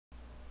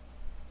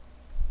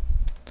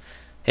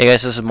Hey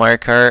guys, this is Mario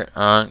Kart.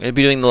 I'm going to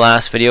be doing the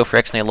last video for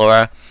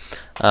XNALara.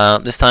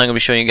 This time I'm going to be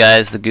showing you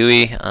guys the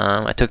GUI.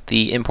 I took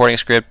the importing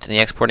script and the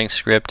exporting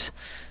script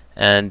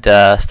and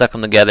stuck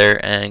them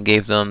together and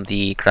gave them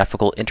the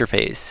graphical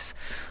interface.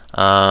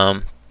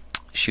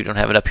 Shoot, I don't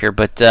have it up here,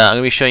 but I'm going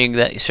to be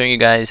showing you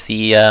guys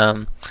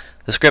the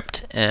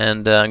script,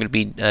 and I'm going to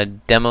be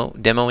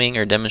demoing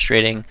or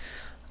demonstrating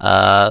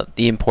the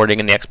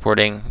importing and the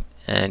exporting,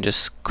 and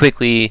just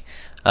quickly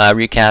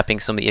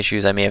recapping some of the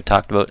issues I may have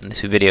talked about in the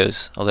two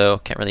videos, although I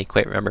can't really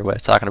quite remember what I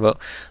was talking about.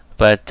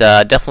 But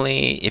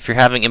definitely, if you're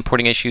having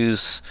importing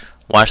issues,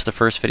 watch the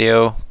first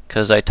video,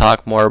 because I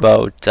talk more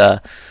about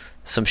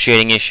some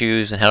shading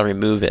issues and how to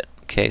remove it.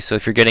 Okay, so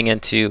if you're getting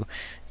into,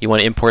 you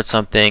want to import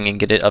something and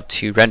get it up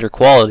to render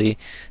quality,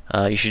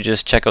 you should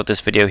just check out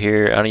this video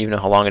here. I don't even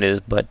know how long it is,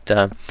 but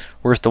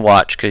worth the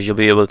watch, because you'll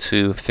be able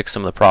to fix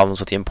some of the problems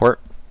with the import.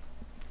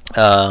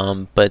 Just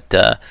want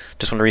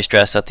to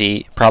re-stress that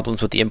the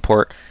problems with the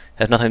import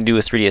have nothing to do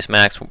with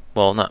 3dsmax.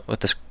 Well, not with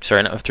this.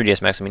 Sorry, not with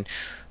 3dsmax. I mean,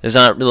 there's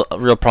not a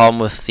real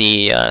problem with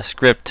the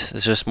script.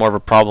 It's just more of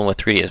a problem with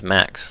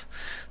 3dsmax.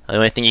 The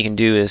only thing you can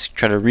do is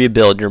try to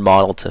rebuild your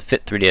model to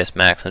fit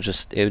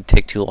 3dsmax. It would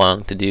take too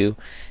long to do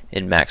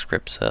in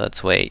MaxScript. So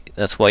that's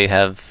why you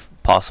have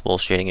possible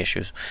shading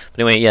issues.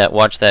 But anyway, yeah,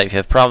 watch that if you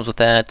have problems with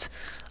that.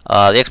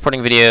 The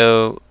exporting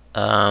video,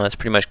 that's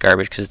pretty much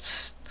garbage, because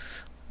it's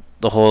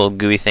the whole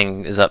GUI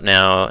thing is up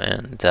now,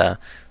 and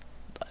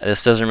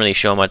this doesn't really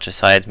show much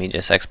besides me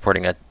just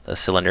exporting a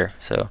cylinder.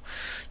 So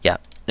yeah,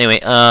 anyway,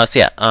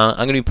 I'm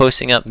going to be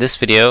posting up this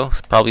video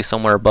probably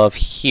somewhere above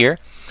here.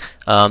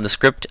 The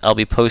script I'll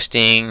be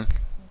posting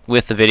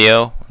with the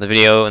video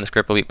and the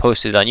script will be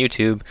posted on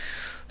YouTube.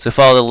 So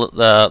follow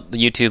the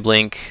YouTube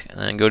link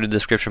and go to the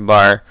description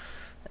bar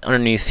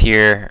underneath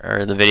here,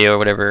 or the video or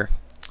whatever.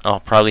 I'll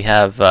probably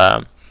have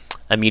a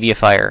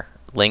Mediafire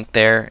link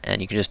there,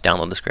 and you can just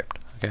download the script.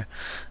 Okay,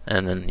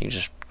 and then you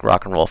just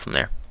rock and roll from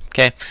there.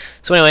 Okay,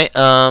 so anyway,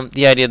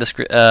 the idea of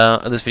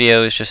this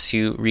video is just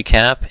to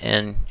recap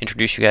and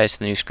introduce you guys to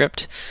the new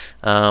script.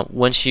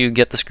 Once you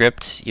get the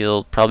script,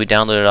 you'll probably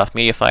download it off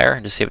Mediafire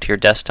and just save it to your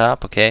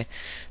desktop. Okay,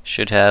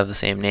 should have the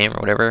same name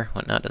or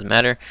whatnot, doesn't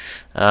matter.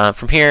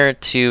 From here,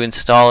 to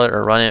install it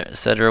or run it,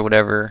 etc.,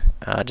 whatever,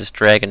 just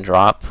drag and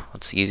drop.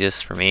 That's the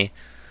easiest for me.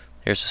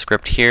 There's the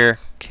script here.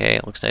 Okay,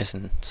 it looks nice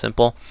and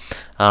simple.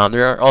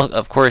 There are,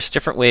 of course,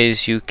 different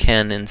ways you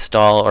can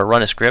install or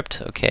run a script.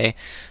 Okay,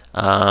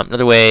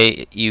 another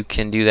way you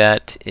can do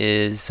that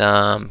is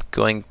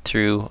going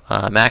through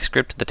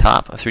MaxScript at the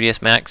top of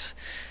 3dsmax.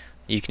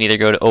 You can either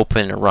go to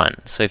Open or Run.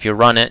 So if you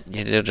run it,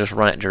 it'll just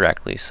run it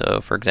directly.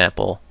 So for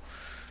example,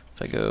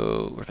 if I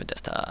go, where's my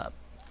desktop?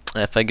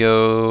 If I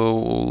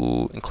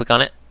go and click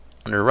on it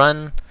under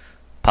Run,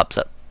 pops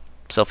up,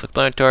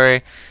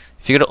 self-explanatory.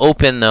 If you go to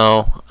Open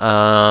though,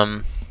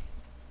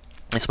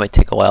 this might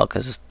take a while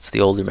because it's the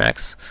older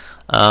Max.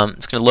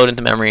 It's going to load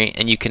into memory,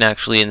 and you can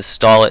actually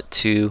install it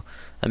to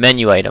a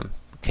menu item.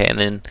 Okay, and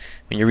then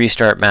when you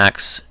restart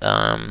Max,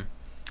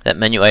 that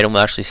menu item will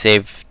actually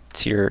save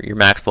to your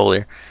Max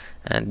folder,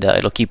 and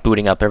it'll keep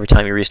booting up every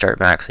time you restart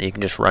Max, and you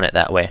can just run it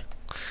that way.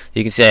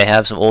 You can see I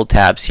have some old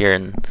tabs here,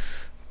 and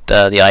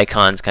the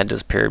icons kind of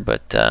disappeared,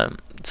 but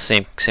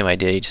same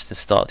idea. You just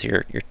install it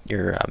to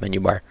your menu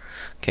bar.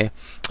 Okay.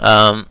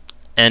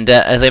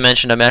 As I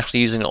mentioned, I'm actually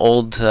using an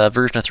old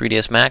version of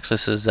 3dsmax.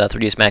 This is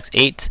 3dsmax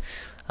 8.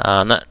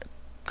 I'm not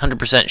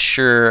 100%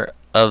 sure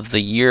of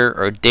the year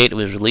or date it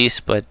was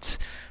released, but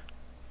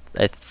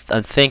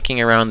I'm thinking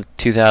around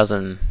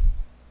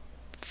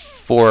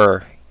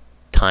 2004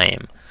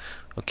 time.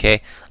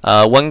 Okay.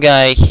 One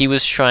guy, he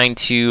was trying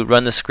to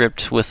run the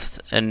script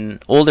with an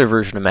older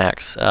version of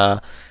Max,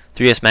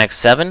 3dsmax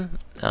 7.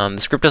 The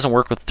script doesn't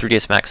work with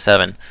 3dsmax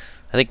 7.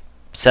 I think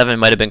 7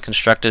 might have been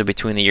constructed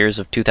between the years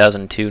of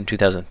 2002 and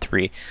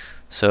 2003.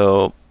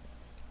 So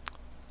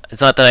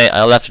it's not that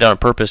I left it out on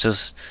purpose,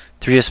 just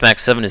 3dsmax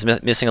 7 is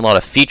missing a lot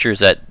of features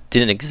that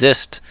didn't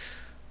exist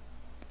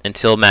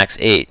until Max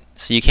 8.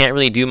 So you can't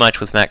really do much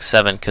with Max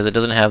 7 because it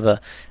doesn't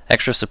have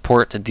extra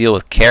support to deal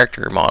with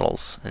character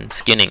models and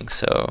skinning.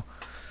 So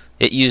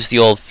it used the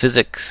old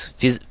physics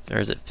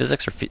or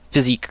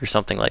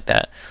something like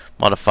that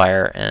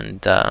modifier,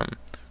 and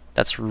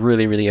that's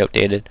really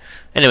outdated.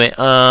 Anyway,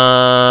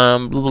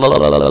 so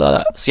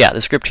yeah, the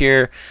script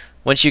here,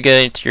 once you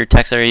get into your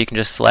text area, you can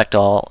just select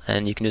all,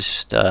 and you can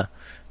just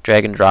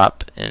drag and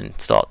drop and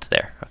install it to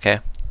there. Okay,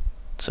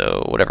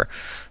 so whatever,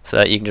 so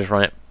that you can just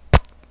run it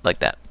like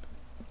that,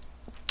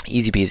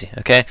 easy peasy.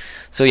 Okay,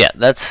 so yeah,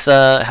 that's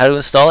how to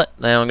install it.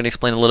 Now I'm going to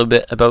explain a little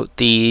bit about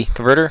the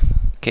converter.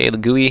 Okay, the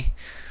GUI.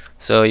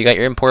 So you got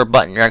your import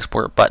button, your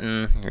export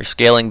button, your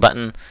scaling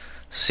button.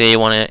 So say you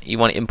want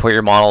to import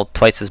your model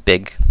twice as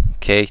big.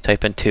 Okay,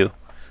 type in 2.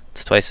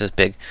 It's twice as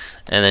big.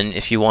 And then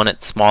if you want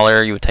it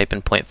smaller, you would type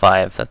in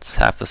 0.5. That's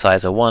half the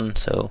size of 1,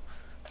 so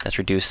that's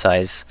reduced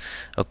size.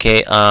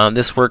 Okay,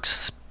 this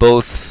works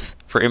both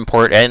for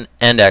import and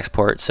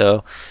export.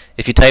 So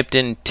if you typed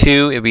in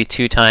 2, it would be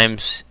 2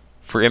 times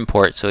for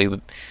import. So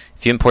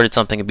if you imported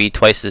something, it would be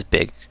twice as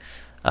big.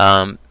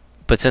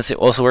 But but since it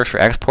also works for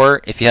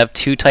export, if you have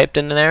 2 typed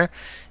in there,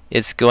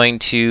 it's going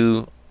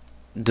to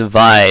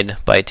divide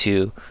by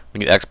 2 when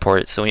you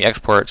export it. So when you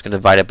export, it's going to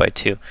divide it by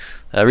 2.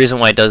 The reason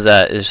why it does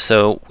that is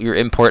so your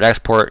import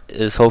export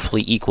is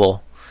hopefully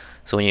equal.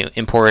 So when you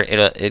import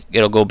it,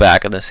 it'll go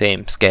back on the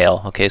same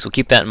scale. Okay, so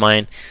keep that in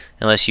mind.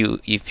 Unless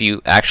if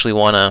you actually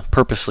want to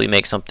purposely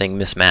make something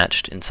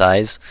mismatched in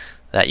size,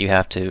 that you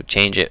have to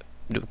change it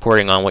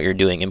depending on what you're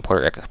doing,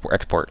 import or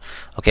export.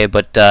 Okay,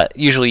 but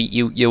usually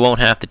you won't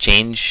have to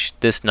change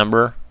this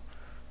number.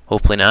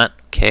 Hopefully not.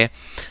 Okay.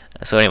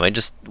 So anyway,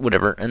 just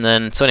whatever. And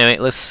then so anyway,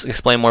 let's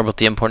explain more about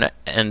the import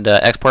and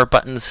export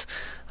buttons.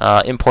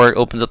 Import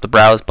opens up the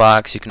browse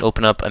box. You can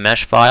open up a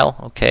mesh file.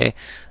 Okay.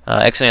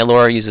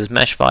 XNALara uses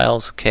mesh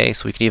files. Okay,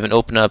 so we can even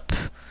open up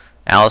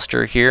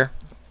Alistair here.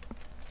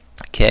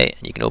 Okay,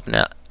 and you can open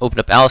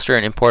up Alistair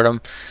and import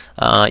them.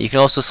 You can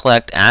also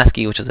select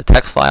ASCII, which is a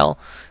text file,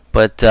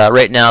 but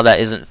right now that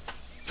isn't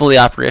fully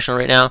operational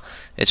right now.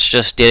 It's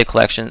just data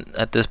collection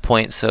at this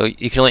point, so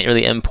you can only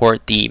really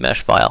import the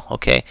mesh file.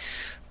 Okay,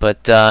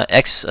 but I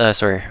was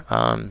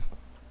going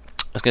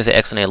to say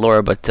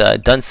XNALara, but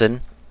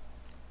Dunson.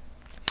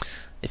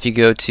 If you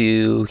go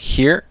to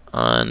here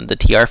on the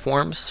TR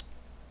forms,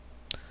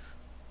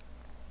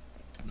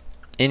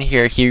 in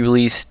here he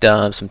released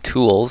some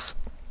tools.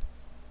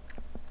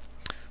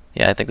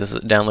 Yeah, I think this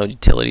is download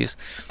utilities.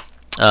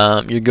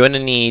 You're going to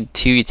need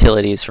 2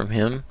 utilities from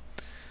him,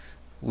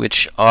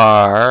 which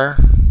are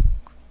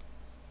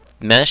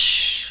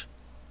mesh,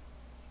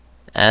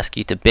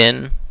 ASCII to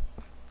bin,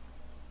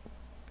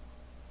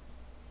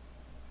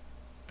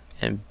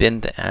 and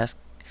bin to ASCII.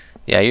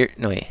 Yeah, you're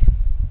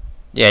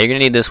gonna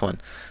need this one.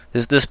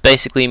 This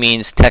basically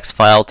means text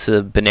file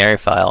to binary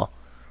file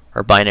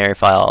or binary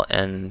file,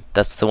 and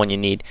that's the one you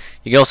need.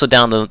 You can also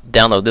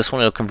download this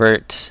one. It'll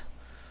convert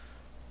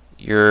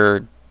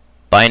your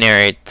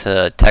binary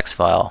to text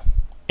file.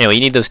 Anyway,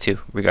 you need those 2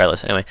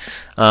 regardless. Anyway,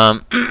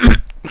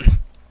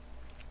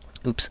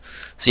 oops.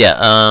 So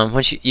yeah,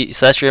 once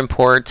so that's your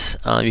import.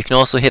 You can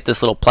also hit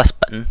this little plus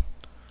button.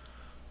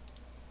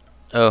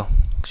 Oh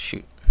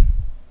shoot,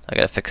 I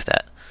gotta fix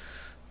that.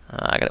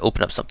 I gotta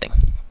open up something.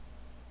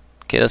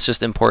 Okay, let's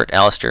just import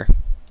Alistair.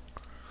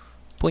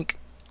 Blink.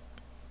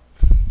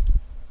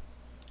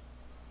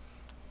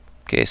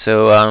 Okay,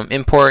 so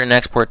import and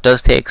export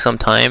does take some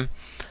time,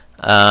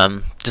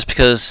 just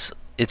because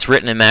it's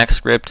written in Max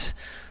script.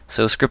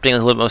 So scripting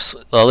is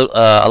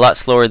a lot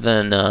slower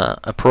than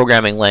a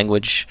programming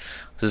language.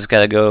 So it's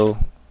got to go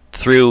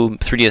through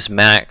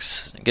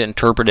 3dsmax, get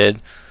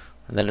interpreted,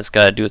 and then it's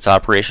got to do its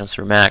operations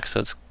through Max. So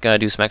it's got to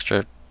do some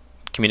extra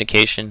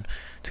communication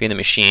between the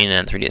machine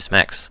and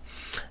 3dsmax.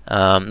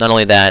 Not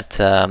only that,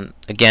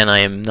 again, I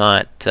am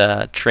not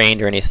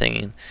trained or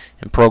anything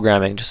in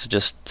programming,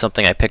 just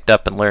something I picked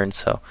up and learned,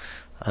 so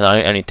I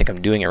don't even think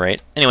I'm doing it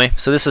right. Anyway,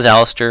 so this is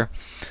Alistair.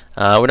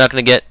 We're not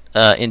going to get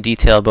in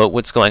detail about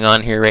what's going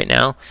on here right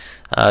now.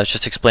 It's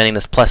just explaining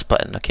this plus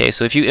button. Okay,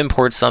 so if you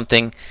import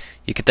something,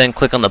 you could then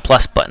click on the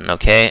plus button.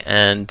 Okay,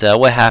 and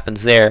what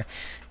happens there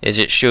is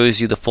it shows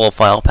you the full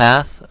file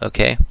path.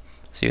 Okay,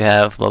 so you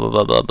have blah blah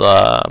blah blah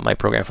blah, my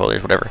program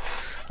folders, whatever.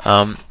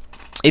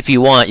 If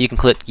you want, you can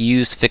click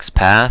use fixed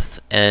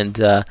path, and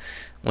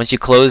once you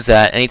close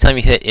that, anytime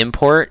you hit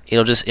import,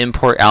 it'll just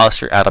import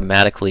Alistair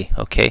automatically.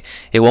 Okay,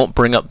 it won't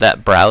bring up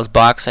that browse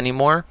box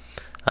anymore.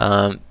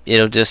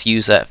 It'll just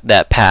use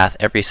that path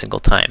every single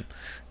time,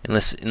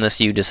 unless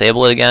you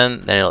disable it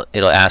again. Then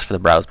it'll ask for the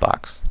browse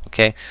box.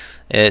 Okay,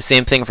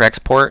 same thing for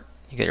export.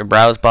 You get your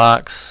browse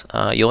box.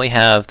 You only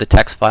have the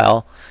text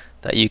file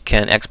that you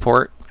can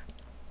export,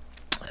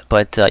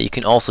 but you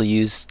can also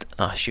use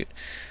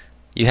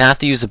you have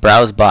to use the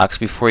browse box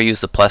before you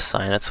use the plus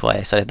sign. That's why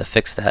I said I had to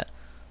fix that.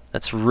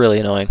 That's really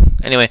annoying.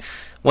 Anyway,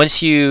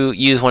 once you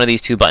use one of these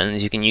 2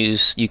 buttons, you can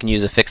use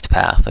a fixed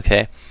path.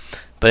 Okay,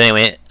 but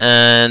anyway,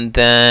 and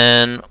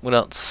then what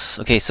else?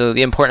 Okay, so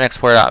the import and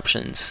export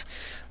options,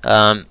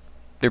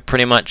 they're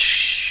pretty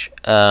much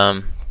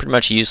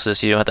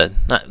useless. You don't have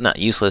to, not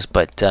useless,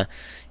 but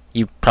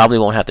you probably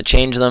won't have to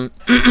change them.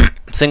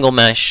 Single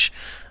mesh.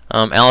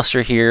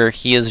 Alistair here,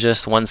 he is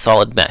just one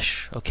solid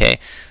mesh. Okay.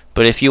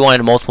 But if you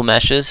wanted multiple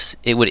meshes,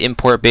 it would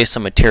import based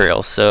on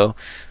material. So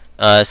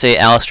say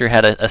Alistair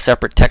had a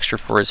separate texture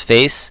for his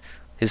face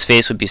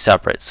would be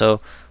separate.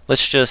 So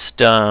let's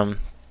just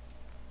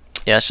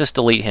let's just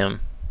delete him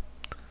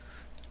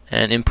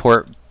and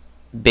import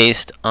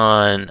based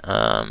on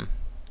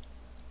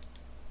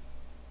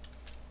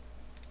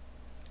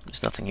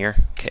there's nothing here.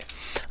 Okay,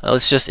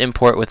 let's just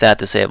import with that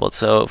disabled.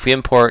 So if we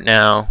import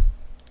now,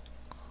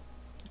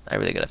 I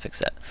really gotta fix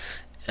that.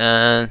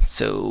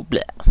 So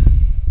blah.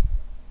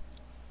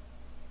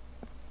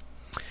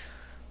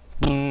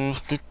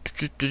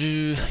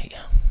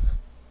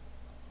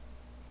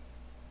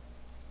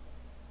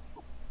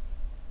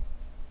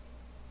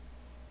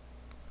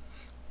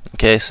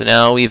 Okay, so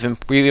now we've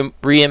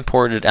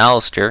re-imported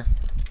Alistair.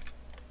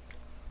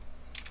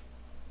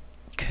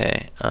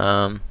 Okay,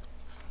 what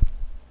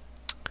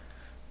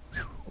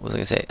was I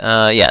gonna say?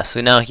 Yeah,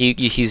 so now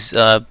he's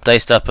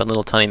diced up in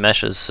little tiny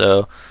meshes.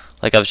 So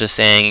like I was just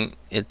saying,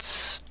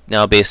 it's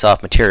now based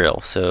off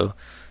material. So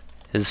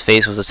his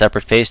face was a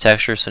separate face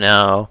texture, so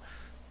now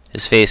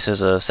his face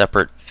is a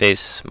separate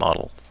face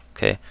model.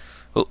 Okay.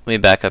 Oh, let me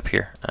back up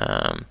here.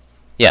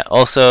 Yeah.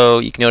 Also,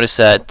 you can notice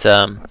that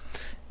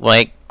when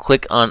I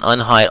click on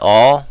unhide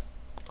all,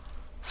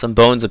 some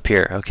bones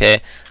appear.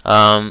 Okay.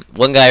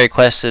 One guy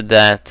requested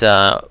that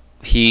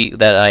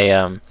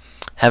I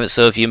have it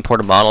so if you import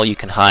a model, you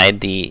can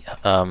hide the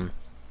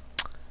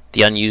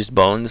unused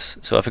bones.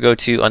 So if I go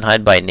to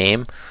unhide by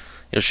name,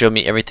 it'll show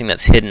me everything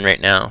that's hidden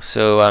right now.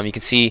 So you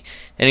can see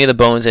any of the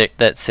bones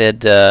that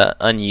said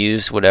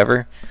unused,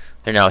 whatever,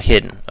 they're now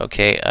hidden.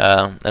 Okay.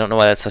 I don't know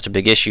why that's such a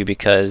big issue,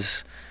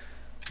 because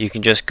you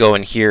can just go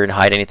in here and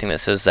hide anything that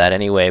says that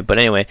anyway. But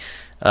anyway,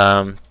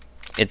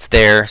 it's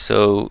there.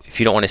 So if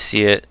you don't want to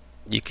see it,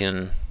 you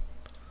can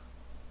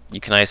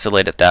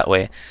isolate it that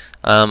way.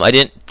 I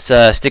didn't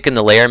stick in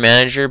the layer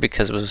manager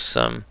because it was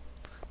kind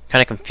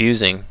of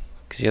confusing,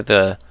 because you have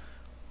to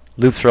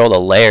loop through all the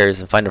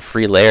layers and find a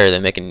free layer,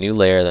 then make a new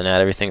layer, then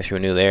add everything through a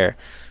new layer.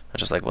 I was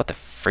just like, what the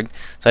frig?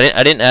 So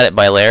I didn't add it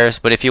by layers,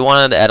 but if you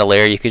wanted to add a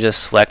layer, you could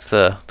just select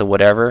the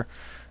whatever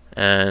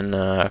and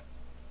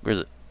where's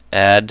it?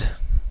 Add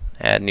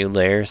new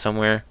layer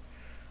somewhere,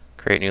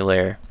 create new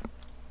layer.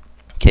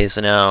 Okay,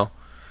 so now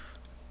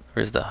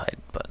where's the hide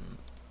button?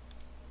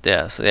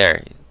 Yeah, so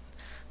there.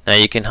 Now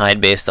you can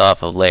hide based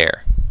off of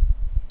layer.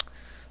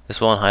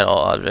 This will hide all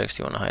objects.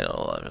 You want to hide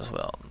all objects as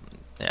well.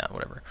 Yeah,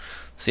 whatever.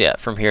 So yeah,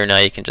 from here now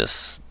you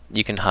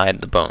can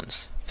hide the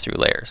bones through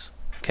layers.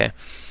 Okay.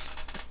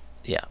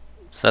 Yeah.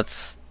 So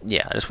that's,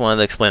 yeah. I just wanted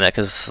to explain that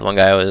because one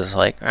guy was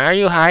like, "Are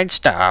you hide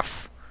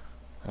stuff?"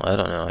 Well, I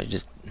don't know.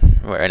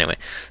 Well, anyway.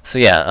 So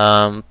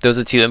yeah, those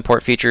are two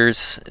import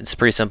features. It's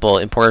pretty simple.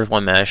 Import as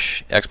one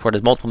mesh, export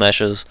as multiple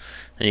meshes,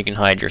 and you can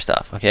hide your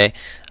stuff. Okay.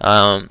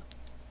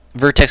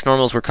 Vertex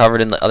normals were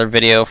covered in the other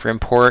video for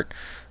import.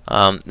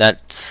 I'll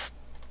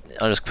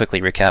just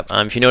quickly recap.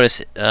 If you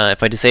notice,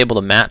 if I disable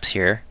the maps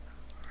here,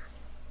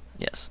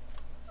 yes,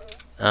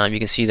 you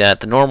can see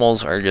that the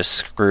normals are just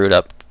screwed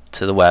up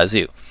to the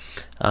wazoo.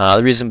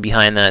 The reason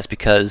behind that is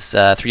because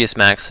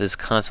 3dsmax is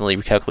constantly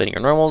recalculating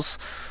your normals.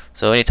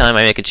 So anytime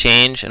I make a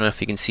change, I don't know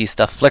if you can see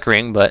stuff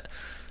flickering, but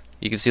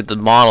you can see that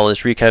the model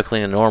is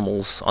recalculating the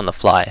normals on the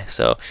fly.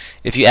 So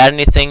if you add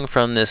anything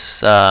from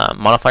this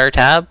modifier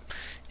tab,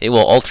 it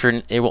will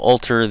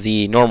alter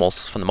the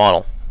normals from the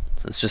model.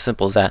 It's just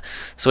simple as that.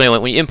 So anyway,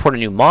 when you import a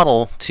new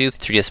model to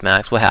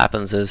 3dsmax, what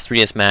happens is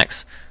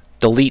 3dsmax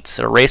deletes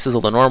or erases all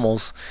the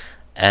normals,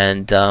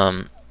 and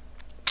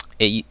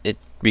it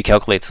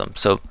recalculates them.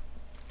 So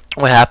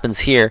what happens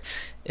here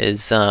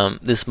is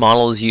this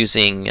model is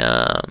using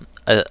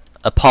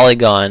a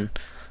polygon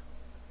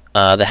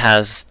that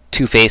has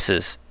two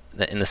faces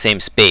in the same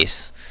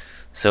space.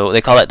 So they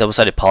call that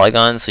double-sided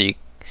polygon. So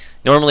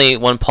normally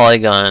one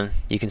polygon,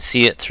 you can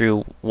see it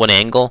through one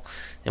angle,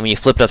 and when you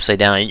flip it upside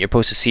down, you're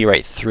supposed to see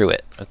right through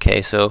it.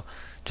 Okay, so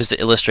just to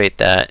illustrate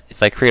that,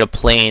 if I create a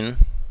plane,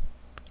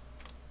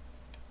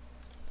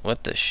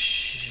 what the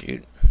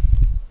shoot?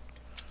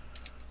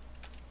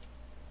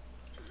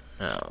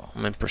 No,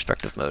 I'm in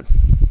perspective mode.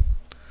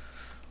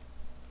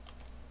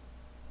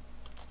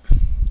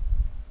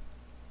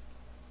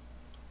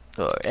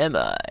 Or am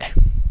I?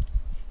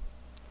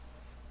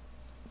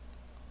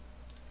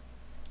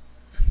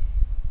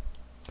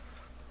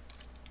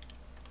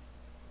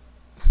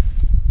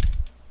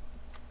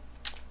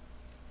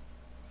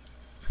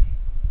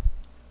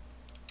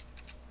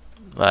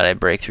 Why'd I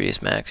break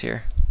 3dsmax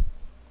here?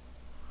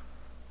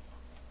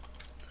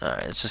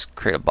 Alright, let's just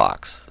create a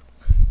box.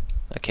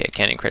 Okay, I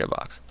can't even create a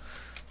box.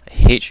 I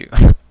hate you.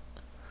 Alright,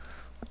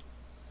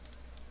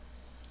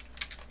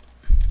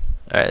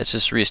 let's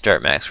just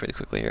restart Max really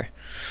quickly here.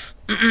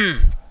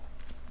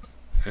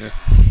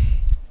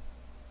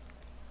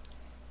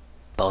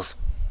 Balls.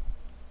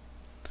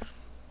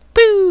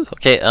 Boo!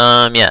 Okay,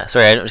 yeah,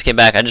 sorry, I just came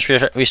back. I just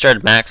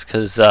restarted Max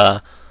because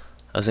I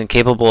was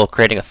incapable of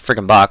creating a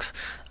freaking box.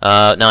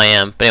 Now I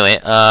am. But anyway,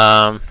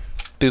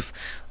 boof.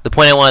 The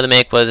point I wanted to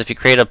make was if you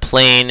create a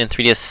plane in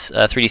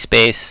 3D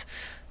space,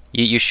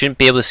 you shouldn't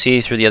be able to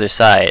see through the other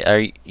side.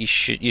 Or you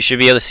should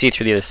be able to see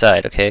through the other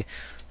side. Okay.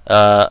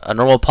 A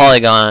normal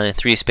polygon in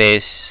 3D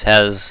space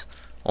has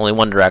only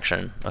one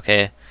direction.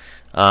 Okay.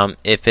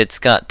 If it's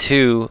got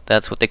two,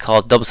 that's what they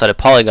call double-sided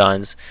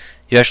polygons.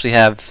 You actually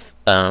have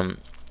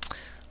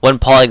one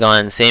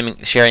polygon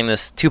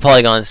two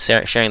polygons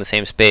sharing the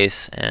same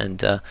space,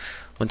 and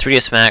when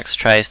 3dsmax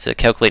tries to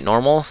calculate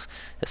normals,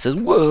 it says,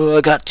 "Whoa,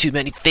 I got too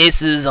many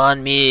faces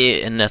on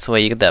me," and that's why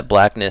you get that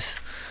blackness.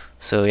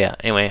 So yeah,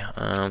 anyway,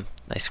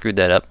 I screwed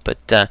that up,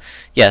 but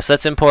yeah, so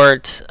that's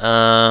import.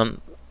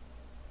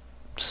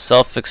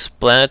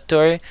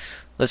 Self-explanatory.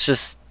 Let's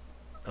just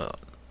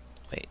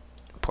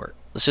import.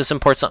 Let's just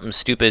import something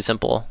stupid,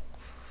 simple.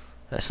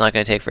 That's not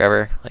going to take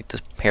forever, like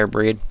this hair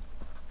braid.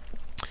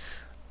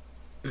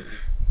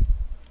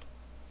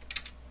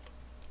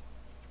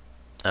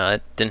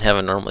 It didn't have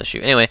a normal issue.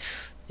 Anyway,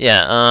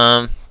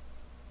 yeah,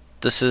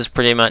 this is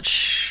pretty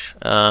much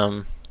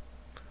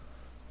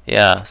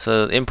Yeah,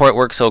 so the import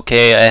works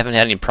okay. I haven't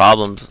had any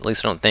problems, at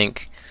least I don't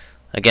think.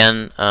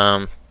 Again,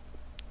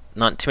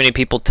 not too many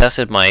people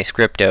tested my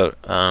script out.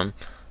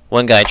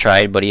 One guy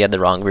tried, but he had the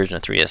wrong version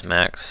of 3ds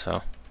Max.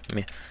 So,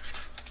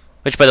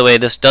 which, by the way,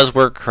 this does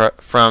work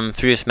from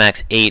 3ds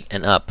Max 8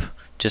 and up,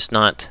 just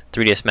not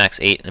 3ds Max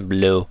 8 and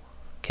below.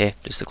 Okay,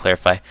 just to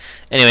clarify.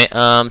 Anyway,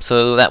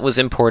 so that was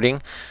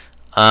importing.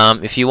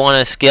 If you want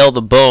to scale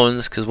the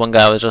bones, because one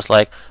guy was just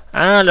like,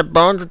 the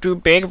bones are too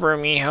big for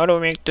me. How do I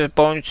make the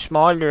bones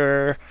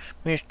smaller,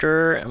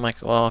 mister? I'm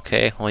like, well,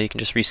 okay. Well, you can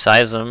just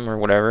resize them or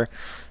whatever.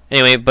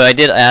 Anyway, but I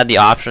did add the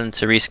option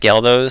to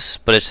rescale those,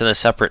 but it's in a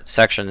separate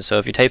section. So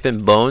if you type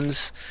in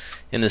bones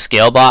in the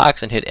scale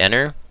box and hit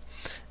enter,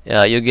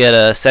 you'll get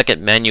a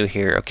second menu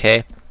here,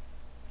 okay?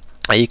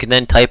 You can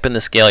then type in the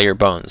scale of your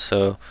bones.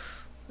 So,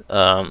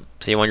 so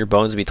you want your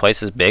bones to be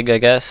twice as big, I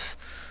guess.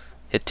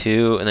 Hit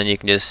 2, and then you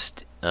can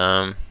just,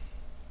 just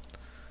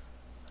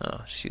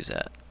use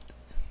that.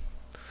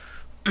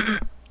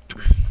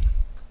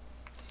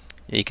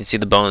 You can see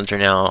the bones are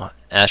now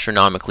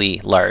astronomically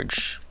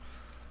large.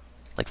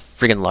 Like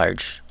friggin'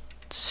 large.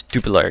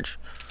 Stupid large.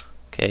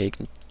 Okay, you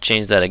can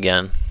change that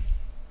again.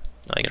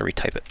 Oh, I gotta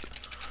retype it.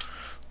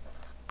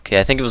 Okay,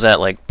 I think it was at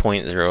like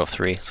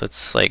 0.03, so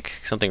it's like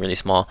something really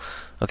small.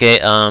 Okay,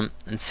 and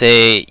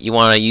say you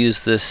want to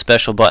use this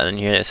special button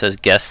here that says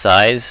guess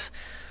size.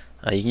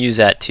 You can use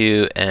that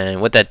too,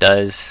 and what that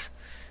does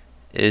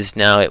is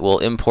now it will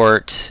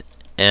import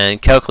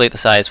and calculate the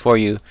size for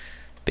you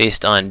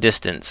based on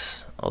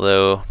distance,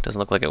 although it doesn't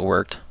look like it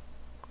worked.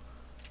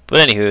 But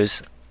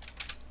anywho's,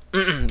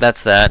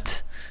 that's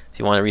that. If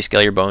you want to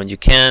rescale your bones, you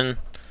can.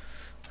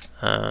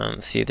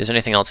 Let's see if there's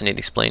anything else I need to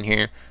explain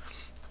here.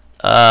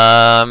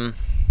 Export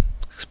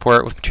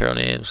with material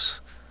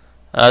names.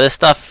 This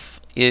stuff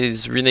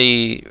is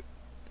really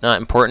not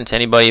important to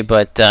anybody,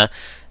 but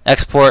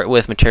export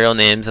with material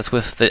names. That's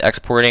with the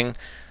exporting.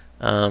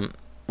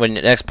 When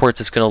it exports,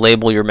 it's going to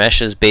label your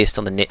meshes based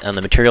on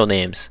the material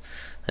names.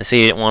 And say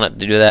you didn't want it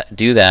to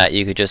do that,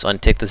 you could just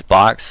untick this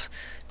box,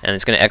 and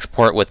it's going to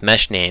export with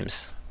mesh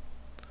names,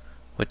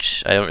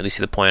 which I don't really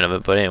see the point of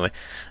it. But anyway,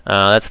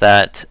 that's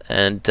that.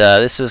 And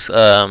this is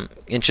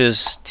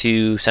inches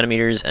to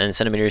centimeters and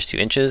centimeters to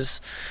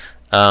inches.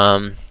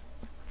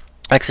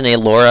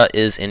 XNALara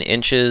is in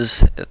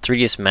inches.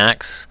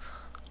 3dsmax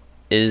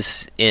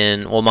is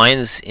in, well,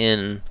 mine's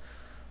in,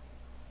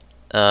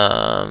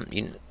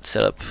 mine's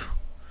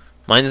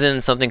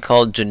in something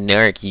called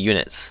generic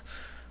units,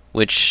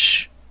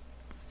 which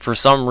for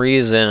some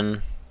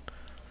reason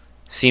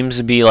seems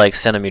to be like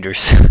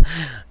centimeters.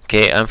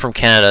 Okay, I'm from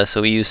Canada,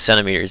 so we use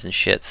centimeters and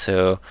shit.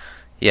 So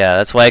yeah,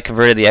 that's why I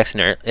converted the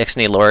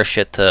XNALara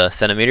shit to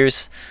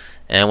centimeters.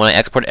 And when I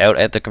export it out,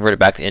 I have to convert it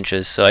back to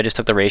inches. So I just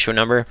took the ratio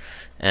number,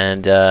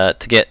 and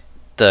to get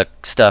the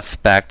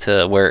stuff back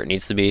to where it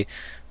needs to be,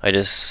 I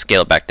just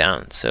scale it back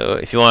down. So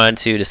if you wanted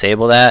to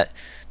disable that,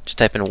 just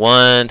type in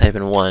 1,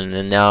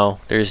 and now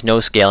there's no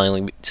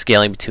scaling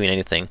between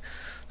anything.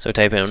 So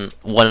type in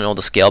 1 in all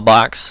the scale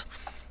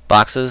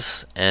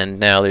boxes, and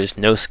now there's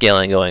no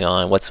scaling going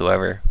on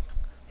whatsoever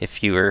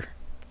if you were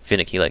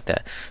finicky like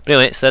that. But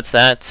anyway, so that's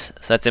that. So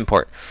that's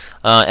import.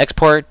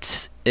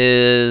 Export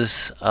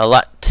is a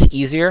lot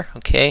easier.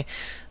 Okay.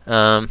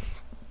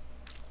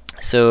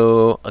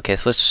 So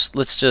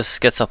let's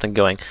just get something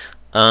going.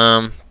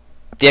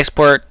 The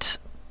export.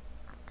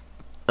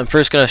 I'm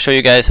first going to show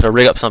you guys how to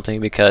rig up something,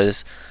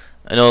 because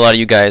I know a lot of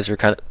you guys are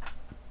kind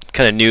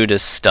of new to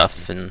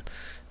stuff, and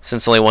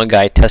since only one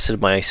guy tested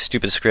my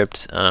stupid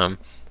script, I'm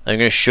going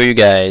to show you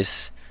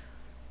guys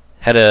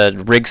how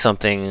to rig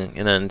something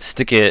and then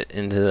stick it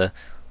into the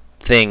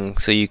thing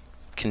so you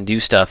can do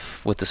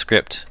stuff with the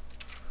script.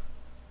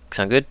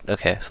 Sound good?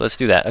 Okay, so let's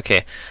do that.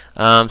 Okay,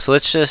 so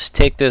let's just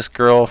take this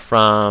girl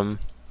from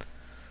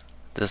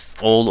this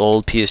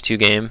old PS2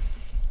 game.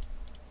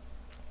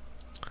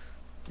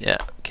 Yeah.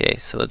 Okay,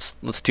 so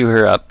let's do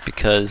her up,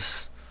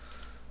 because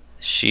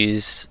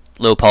she's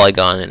low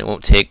polygon and it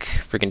won't take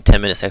freaking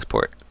 10 minutes to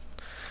export.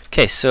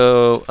 Okay,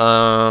 so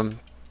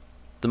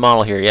the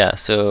model here, yeah.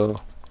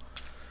 So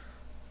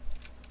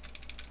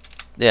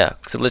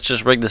let's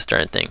just rig this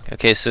darn thing.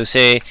 Okay, so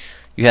say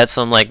you had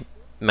some like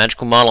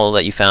magical model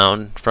that you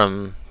found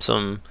from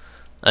some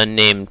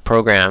unnamed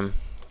program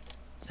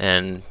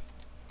and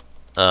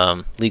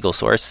legal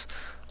source.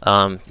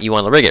 You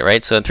want to rig it,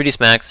 right? So in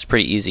 3dsmax, it's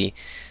pretty easy.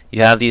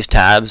 You have these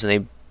tabs, and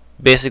they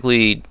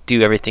basically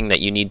do everything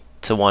that you need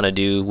to want to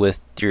do with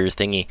your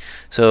thingy.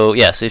 So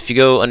yeah, so if you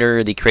go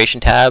under the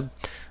creation tab,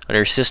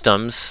 under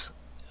systems,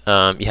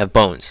 you have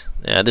bones.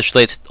 This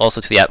relates also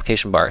to the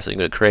application bar. So you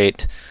can go to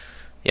create,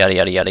 yada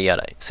yada yada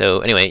yada. So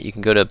anyway, you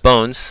can go to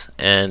bones,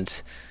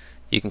 and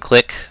you can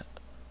click,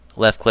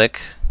 left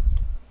click.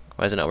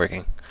 Why is it not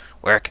working?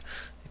 Work.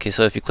 Okay,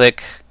 so if you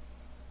click,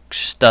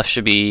 stuff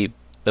should be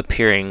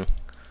appearing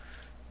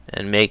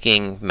and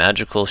making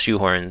magical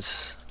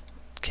shoehorns.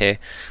 Okay,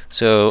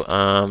 so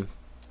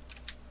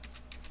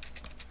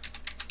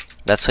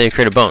that's how you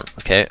create a bone.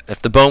 Okay, if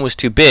the bone was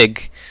too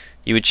big,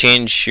 you would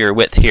change your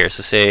width here.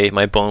 So say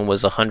my bone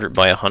was 100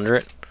 by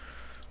 100.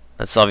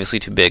 That's obviously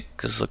too big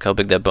because look how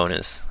big that bone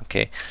is.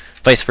 Okay,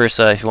 vice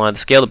versa. If you wanted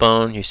to scale the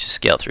bone, you just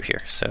scale it through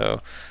here.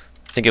 So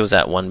I think it was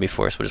at 1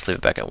 before, so we'll just leave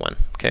it back at 1.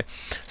 Okay,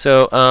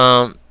 so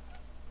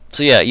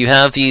so yeah, you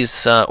have these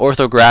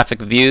orthographic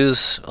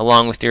views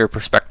along with your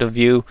perspective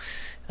view.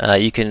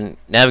 You can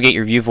navigate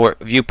your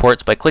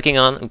viewports by clicking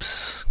on.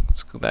 Oops,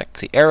 let's go back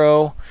to the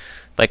arrow.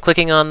 By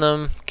clicking on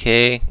them.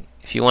 Okay,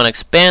 if you want to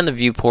expand the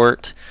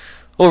viewport,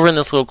 over in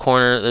this little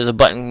corner, there's a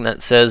button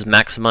that says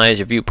maximize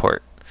your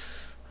viewport.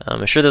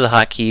 I'm sure there's a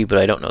hotkey, but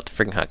I don't know what the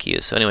freaking hotkey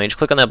is. So anyway, just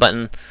click on that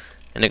button,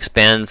 and it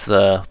expands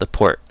the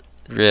port.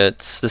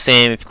 It's the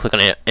same if you click on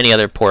any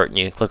other port and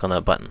you click on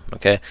that button.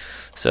 Okay.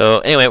 So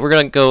anyway, we're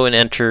gonna go and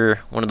enter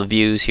one of the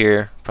views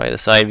here, probably the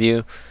side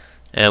view,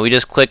 and we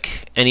just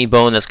click any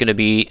bone that's gonna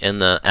be in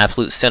the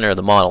absolute center of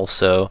the model.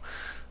 So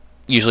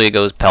usually it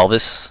goes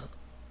pelvis.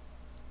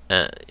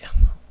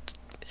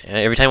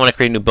 Every time you want to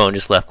create a new bone,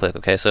 just left click.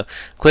 Okay, so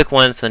click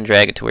once, then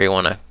drag it to where you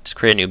want to just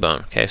create a new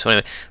bone. Okay, so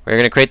anyway, we're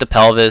going to create the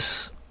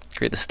pelvis,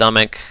 create the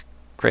stomach,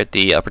 create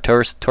the upper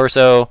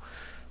torso,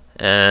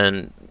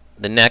 and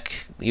the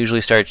neck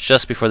usually starts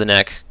just before the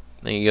neck.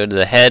 Then you go to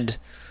the head,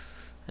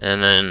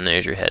 and then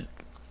there's your head.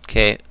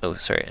 Okay, oh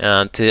sorry.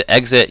 To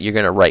exit, you're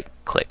going to right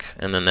click,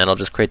 and then that'll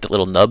just create the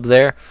little nub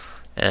there,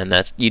 and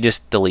that you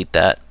just delete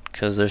that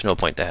because there's no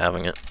point to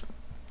having it.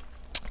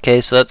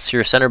 Okay, so that's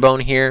your center bone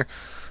here.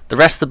 The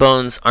rest of the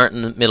bones aren't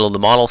in the middle of the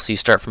model, so you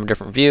start from a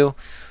different view.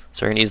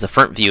 So we're going to use the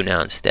front view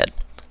now instead.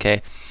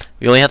 Okay,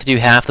 we only have to do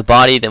half the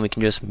body, then we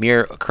can just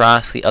mirror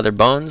across the other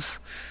bones.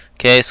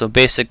 Okay, so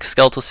basic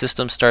skeletal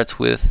system starts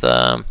with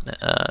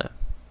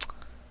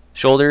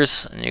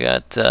shoulders, and you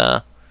got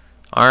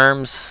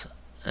arms,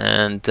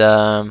 and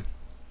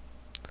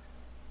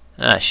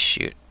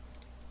shoot.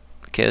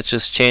 Okay, let's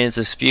just change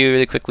this view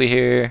really quickly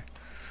here.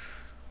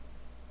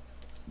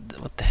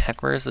 What the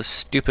heck? Where is this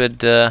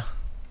stupid?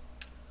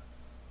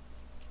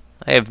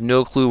 I have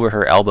no clue where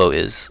her elbow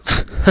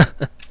is.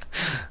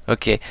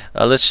 Okay,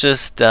 let's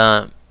just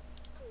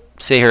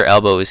say her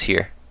elbow is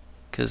here,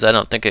 because I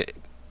don't think it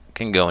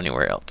can go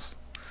anywhere else.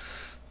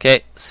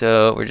 Okay,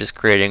 so we're just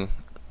creating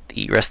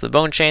the rest of the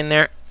bone chain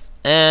there,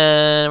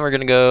 and we're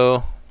going to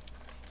go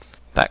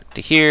back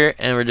to here,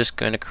 and we're just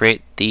going to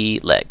create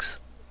the legs.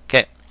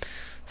 Okay,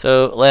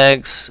 so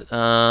legs,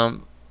 the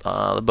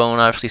bone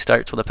obviously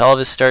starts where the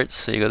pelvis starts,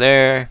 so you go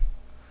there,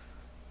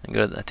 and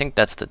go to, I think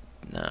that's the...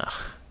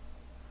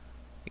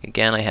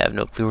 Again, I have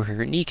no clue where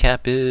her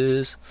kneecap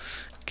is.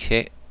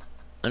 Okay,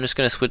 I'm just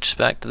going to switch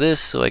back to this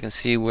so I can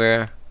see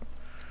where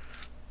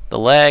the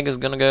leg is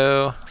going to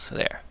go. So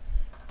there.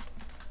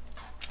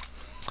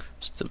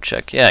 Just double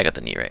check. Yeah, I got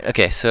the knee right.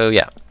 Okay, so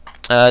yeah.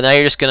 Now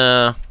you're just going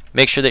to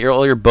make sure that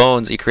all your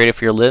bones that you created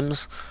for your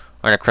limbs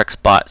are in a correct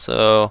spot.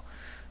 So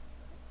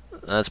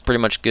that's pretty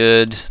much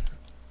good.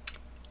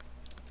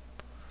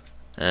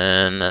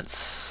 And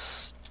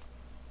it's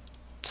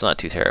not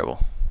too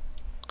terrible.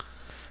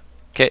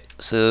 Okay,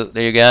 so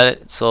there you got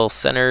it. It's all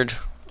centered.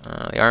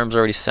 The arm's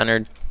already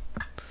centered.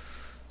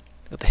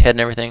 Got the head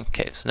and everything.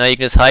 Okay, so now you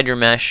can just hide your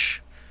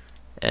mesh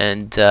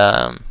and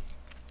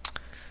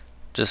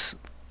just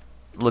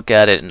look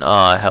at it and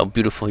how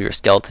beautiful your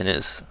skeleton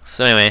is.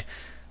 So anyway,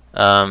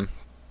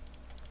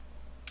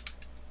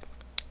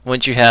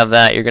 once you have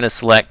that, you're going to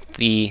select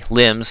the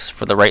limbs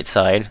for the right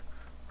side,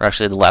 or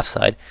actually the left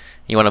side.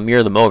 You want to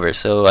mirror them over.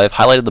 So I've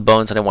highlighted the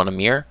bones that I want to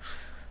mirror.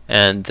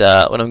 And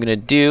what I'm going to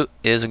do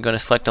is I'm going to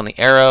select on the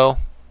arrow.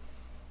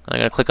 I'm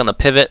going to click on the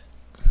pivot.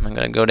 I'm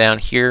going to go down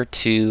here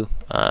to,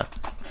 I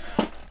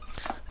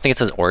think it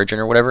says origin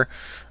or whatever.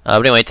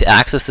 But anyway, to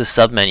access this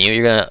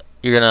submenu,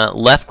 you're gonna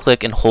left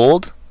click and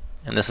hold,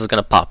 and this is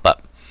going to pop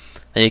up.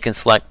 And you can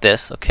select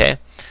this. Okay.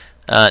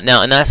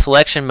 Now in that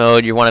selection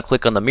mode, you want to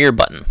click on the mirror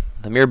button.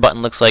 The mirror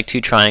button looks like two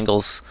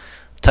triangles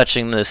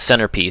touching the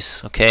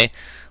centerpiece. Okay.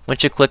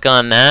 Once you click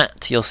on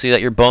that, you'll see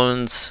that your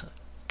bones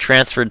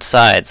transferred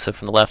sides, so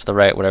from the left to the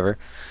right, whatever.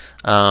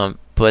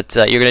 But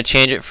you're going to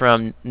change it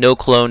from no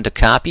clone to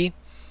copy,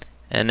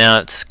 and now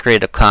it's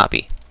created a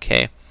copy.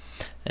 Okay,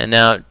 and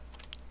now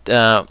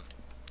to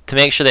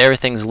make sure that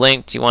everything's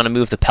linked, you want to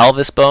move the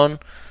pelvis bone,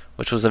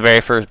 which was the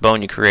very first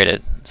bone you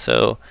created.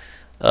 So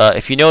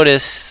if you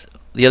notice,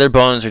 the other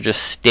bones are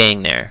just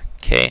staying there.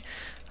 Okay,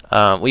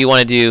 what you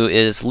want to do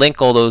is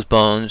link all those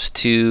bones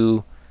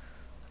to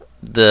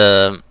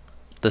the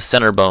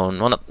center bone.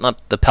 Well,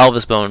 not the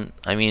pelvis bone.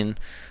 I mean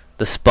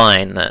the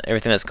spine.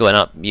 Everything that's going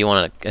up, you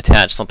want to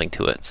attach something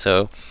to it.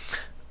 So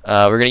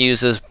we're going to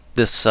use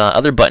this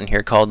other button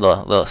here called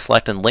the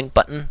select and link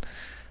button.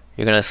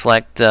 You're going to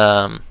select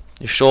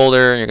your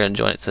shoulder, and you're going to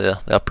join it to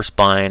the upper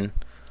spine.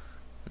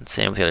 And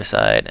same with the other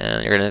side,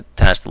 and you're going to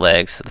attach the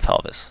legs to the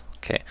pelvis.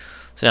 Okay.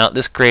 So now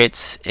this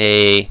creates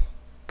a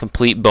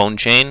complete bone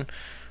chain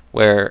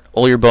where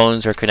all your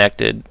bones are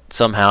connected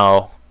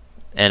somehow,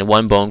 and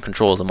one bone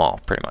controls them all,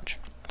 pretty much.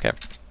 Okay.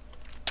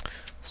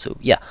 So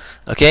yeah.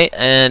 Okay,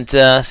 and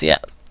so yeah,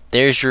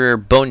 there's your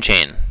bone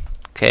chain.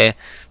 Okay.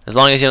 As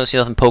long as you don't see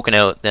nothing poking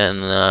out,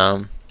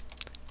 then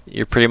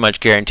you're pretty much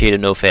guaranteed a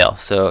no fail.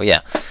 So yeah,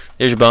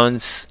 there's your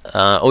bones.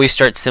 Always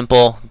start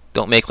simple.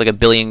 don't make like a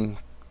billion,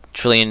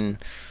 trillion,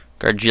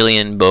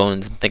 gargillion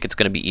bones and think it's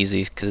going to be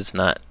easy, because it's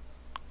not.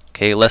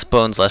 Okay, less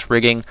bones, less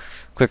rigging,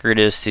 quicker it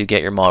is to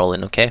get your model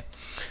in. Okay,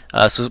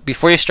 so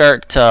before you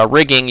start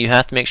rigging, you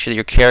have to make sure that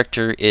your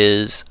character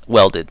is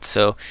welded.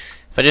 So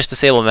if I just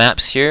disable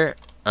maps here,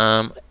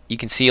 you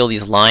can see all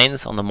these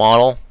lines on the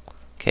model.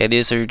 Okay,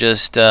 these are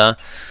just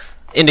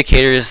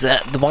indicators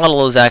that the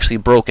model is actually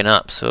broken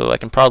up. So I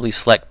can probably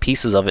select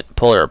pieces of it and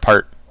pull it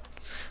apart.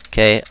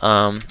 Okay,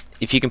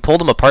 if you can pull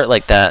them apart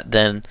like that,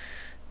 then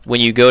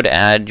when you go to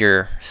add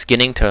your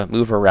skinning to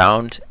move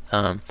around,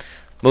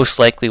 most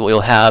likely what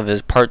you'll have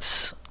is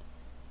parts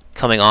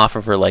coming off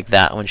of her like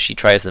that when she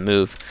tries to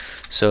move.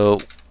 So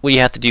what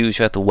you have to do is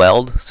you have to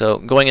weld. So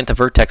going into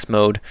vertex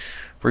mode,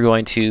 we're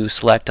going to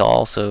select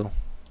all. So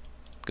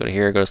go to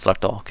here, go to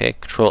select all. Okay,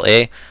 Control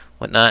A,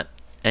 whatnot,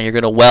 and you're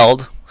going to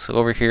weld. So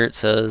over here it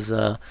says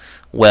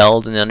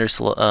weld, and under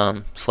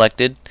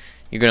selected,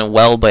 you're going to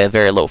weld by a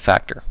very low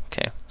factor.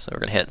 Okay, so we're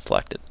going to hit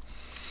selected.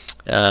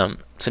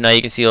 So now you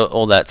can see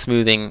all that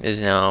smoothing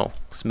is now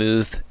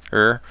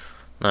smoother.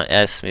 Not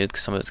as smooth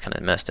because some of it's kind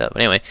of messed up.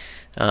 But anyway,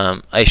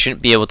 I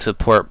shouldn't be able to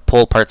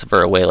pull parts of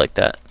her away like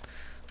that.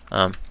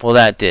 Well,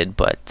 that did,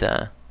 but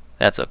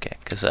that's okay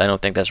because I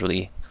don't think that's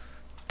really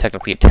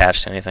technically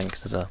attached to anything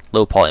because it's a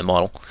low poly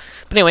model.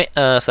 But anyway,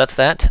 so that's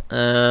that.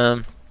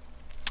 Now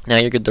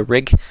you're good to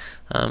rig.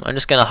 I'm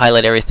just going to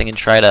highlight everything and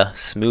try to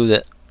smooth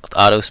it with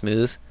auto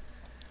smooth.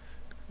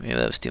 Maybe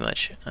that was too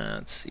much.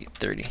 Let's see,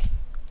 30.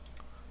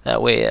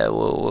 That way,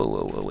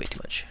 whoa, way too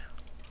much.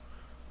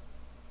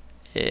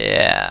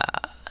 Yeah,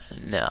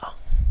 no.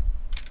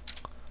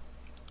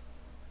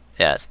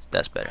 Yeah,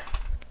 that's better.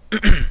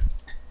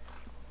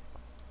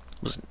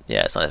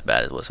 Yeah, it's not as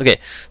bad as it was. Okay,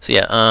 so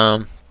yeah,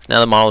 now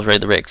the model is ready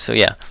to rig. So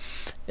yeah,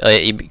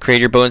 you create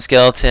your bone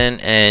skeleton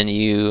and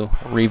you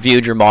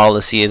reviewed your model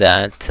to see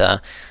that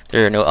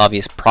there are no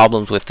obvious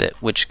problems with it,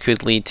 which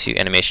could lead to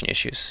animation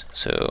issues.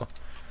 So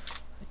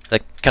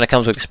that kind of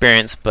comes with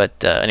experience,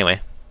 but anyway.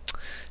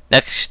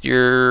 Next,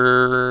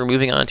 you're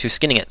moving on to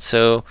skinning it.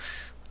 So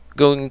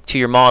going to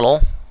your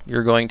model,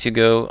 you're going to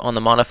go on the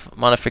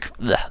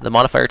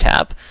modifier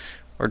tab,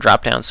 or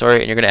drop down, sorry,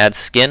 and you're going to add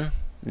skin,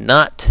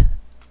 not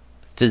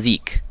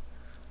physique.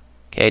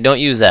 Okay, don't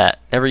use that.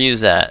 Never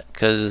use that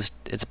because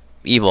it's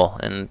evil,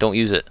 and don't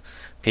use it.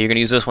 Okay, you're going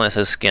to use this one that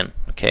says skin.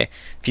 Okay,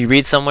 if you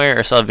read somewhere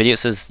or saw a video that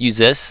says use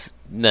this,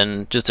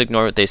 then just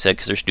ignore what they said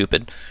because they're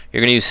stupid.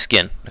 You're going to use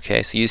skin.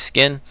 Okay, so use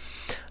skin.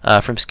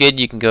 From skid,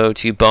 you can go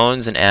to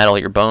bones and add all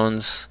your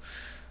bones.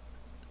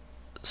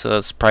 So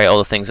that's probably all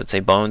the things that say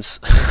bones.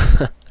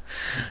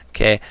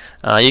 Okay,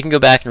 you can go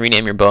back and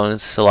rename your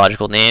bones to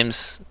logical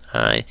names.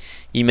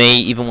 You may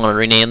even want to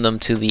rename them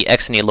to the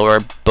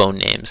XNALara bone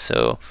names.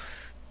 So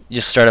you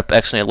just start up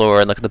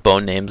XNALara and look at the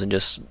bone names and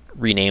just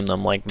rename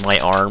them, like my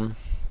arm.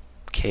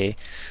 Okay,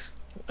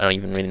 I don't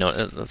even really know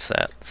what's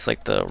that. It's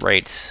like the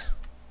right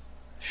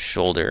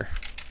shoulder.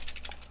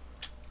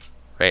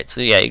 Right.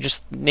 So yeah, you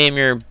just name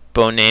your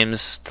bone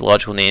names to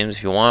logical names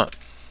if you want.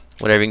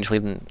 Whatever, you can just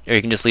leave them, or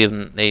you can just leave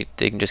them. They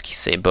can just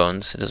say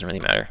bones. It doesn't really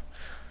matter.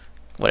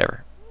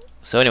 Whatever.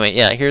 So anyway,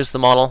 yeah, here's the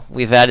model.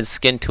 We've added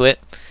skin to it,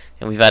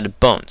 and we've added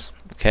bones.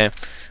 Okay.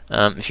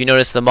 If you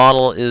notice, the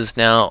model is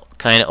now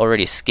kind of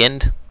already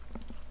skinned.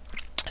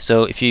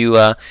 So if you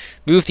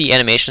move the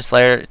animation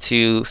slider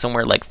to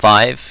somewhere like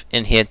 5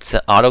 and hit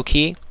auto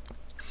key,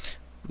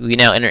 we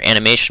now enter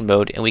animation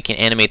mode, and we can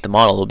animate the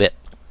model a little bit.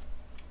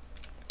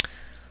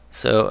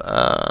 So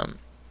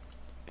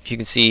if you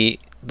can see,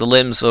 the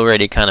limbs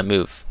already kind of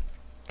move.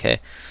 Okay.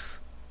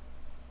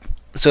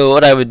 So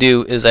what I would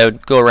do is I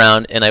would go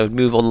around and I would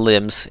move all the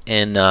limbs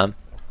and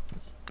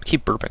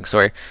keep burping.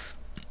 Sorry,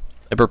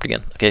 I burped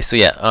again. Okay, so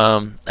yeah,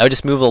 I would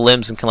just move the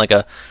limbs in kind of like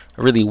a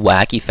really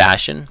wacky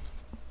fashion.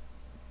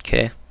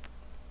 Okay.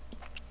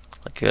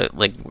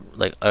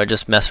 Like I would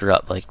just mess her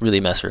up, like really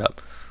mess her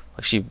up.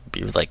 Like she'd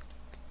be like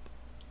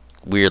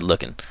weird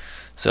looking.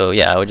 So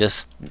yeah, I would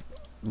just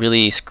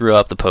really screw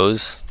up the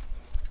pose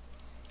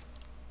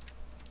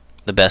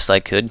the best I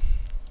could.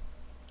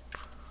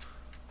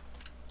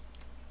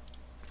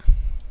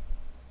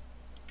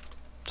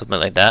 Something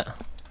like that.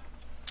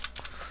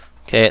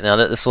 Okay, now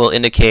this will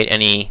indicate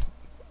any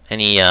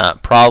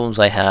problems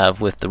I have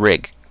with the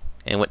rig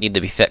and what need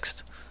to be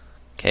fixed.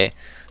 Okay,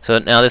 so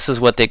now this is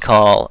what they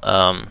call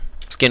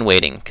skin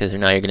weighting, because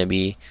now you're going to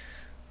be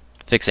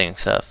fixing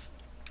stuff.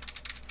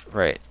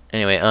 Right.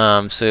 Anyway,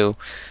 so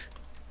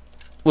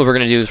what we're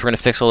going to do is we're going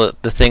to fix all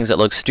the things that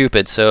look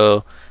stupid.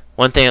 So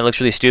one thing that looks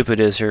really stupid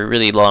is her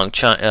really long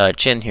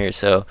chin here.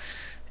 So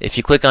if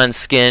you click on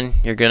skin,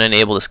 you're going to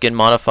enable the skin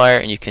modifier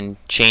and you can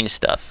change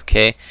stuff.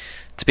 Okay,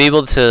 to be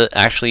able to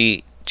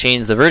actually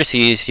change the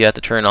vertices, you have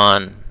to turn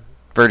on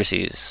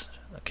vertices.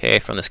 Okay,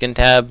 from the skin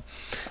tab,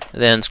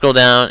 then scroll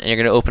down and you're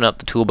going to open up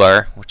the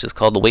toolbar, which is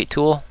called the weight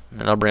tool, and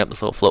then I'll bring up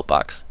this little float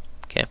box.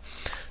 Okay,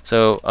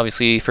 so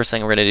obviously first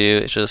thing we're going to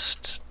do is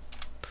just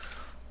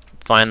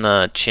find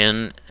the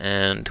chin,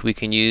 and we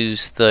can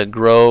use the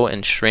grow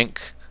and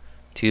shrink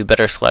to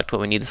better select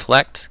what we need to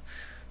select,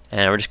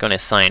 and we're just going to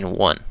assign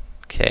 1.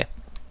 Okay,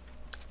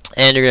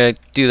 And you're going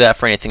to do that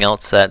for anything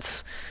else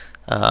that's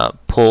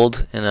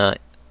pulled in a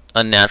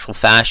unnatural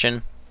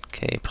fashion.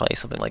 Okay, probably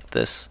something like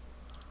this.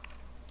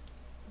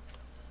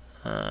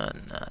 No,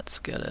 it's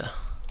gotta.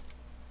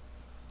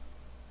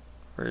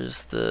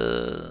 Where's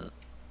the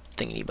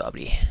thingy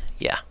bobbity?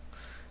 Yeah.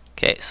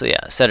 Okay, so yeah,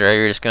 etc.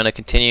 You're just gonna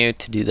continue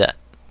to do that.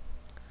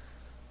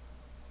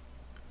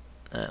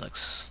 That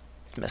looks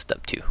messed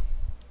up too.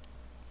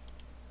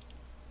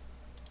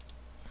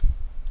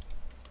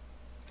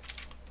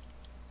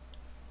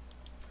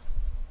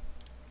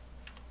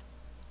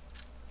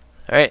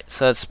 Alright,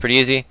 so that's pretty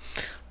easy.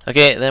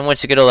 Okay, then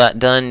once you get all that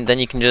done, then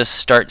you can just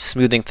start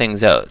smoothing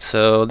things out.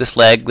 So this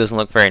leg doesn't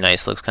look very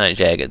nice, it looks kind of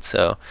jagged.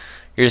 So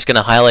you're just going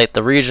to highlight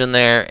the region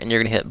there, and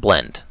you're going to hit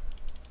blend.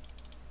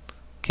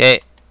 Okay,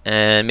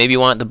 and maybe you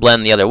want it to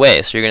blend the other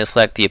way. So you're going to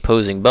select the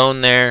opposing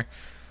bone there,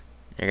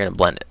 and you're going to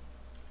blend it.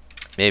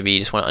 Maybe you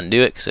just want to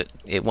undo it because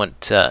it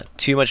went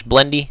too much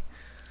blendy.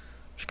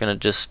 You're going to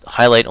just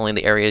highlight only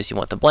the areas you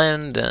want to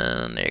blend,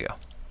 and there you go.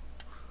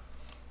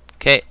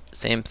 Okay,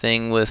 same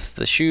thing with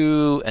the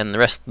shoe and the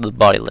rest of the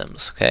body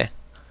limbs, okay?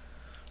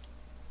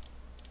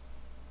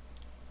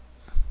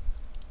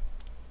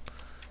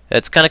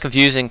 It's kind of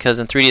confusing because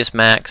in 3ds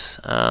Max,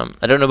 I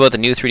don't know about the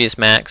new 3ds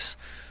Max,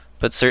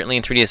 but certainly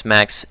in 3ds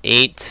Max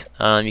 8,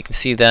 you can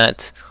see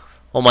that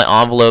all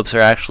my envelopes are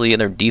actually in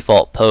their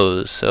default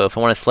pose. So if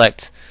I want to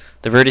select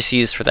the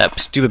vertices for that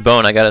stupid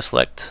bone, I gotta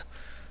select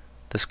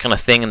this kind of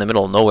thing in the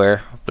middle of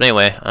nowhere. But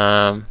anyway,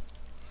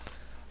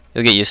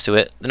 you'll get used to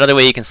it. Another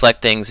way you can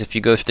select things, if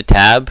you go through the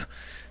tab,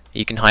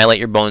 you can highlight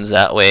your bones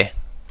that way.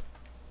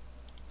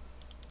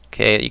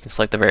 Okay, you can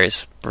select the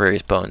various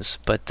bones.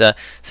 But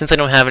since I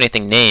don't have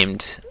anything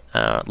named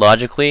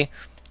logically,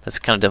 that's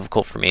kind of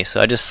difficult for me. So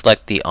I just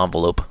select the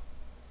envelope.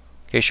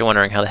 In case you're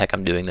wondering how the heck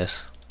I'm doing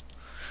this.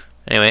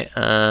 Anyway,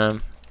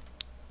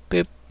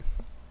 boop.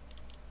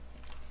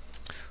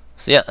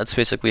 So yeah, that's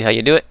basically how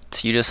you do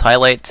it. You just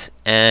highlight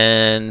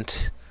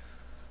and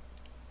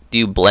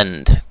do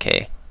blend.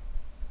 Okay.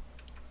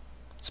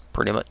 That's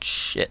pretty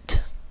much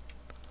it.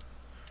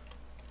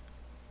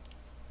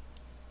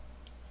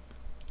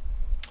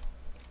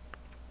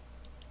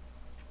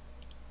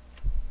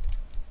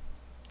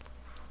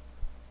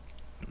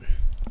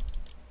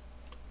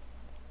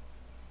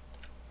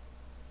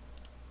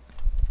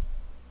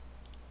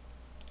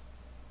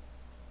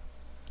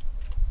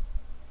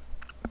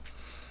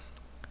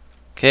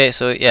 Okay,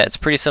 so yeah, it's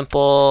pretty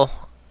simple.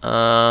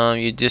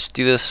 You just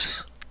do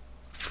this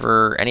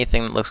for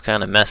anything that looks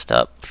kind of messed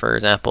up. For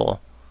example,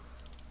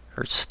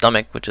 her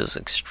stomach, which is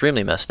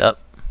extremely messed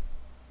up,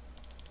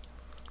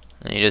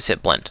 and you just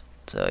hit blend.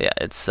 So yeah,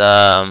 it's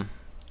I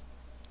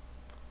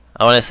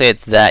want to say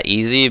it's that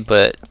easy,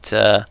 but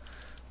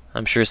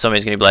I'm sure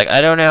somebody's gonna be like,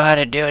 I don't know how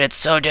to do it, it's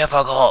so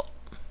difficult.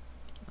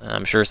 And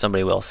I'm sure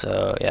somebody will.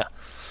 So yeah,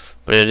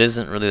 but it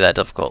isn't really that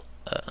difficult.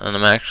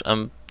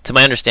 And to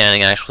my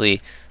understanding,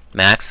 actually,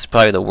 Max is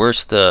probably the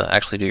worst to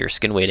actually do your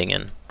skin weighting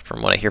in,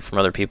 from what I hear from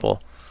other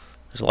people.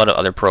 There's a lot of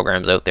other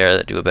programs out there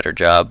that do a better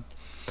job.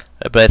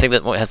 But I think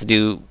that has to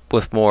do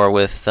with more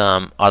with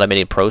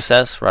automated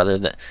process rather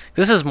than.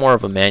 This is more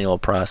of a manual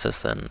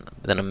process than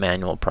a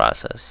manual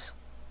process.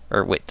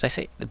 Or wait, did I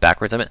say it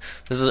backwards? I meant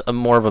this is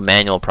more of a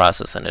manual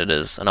process than it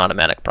is an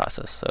automatic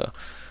process. So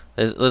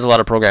there's a lot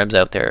of programs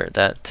out there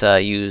that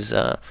use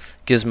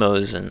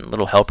gizmos and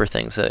little helper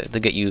things that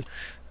get you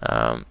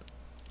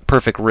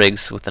perfect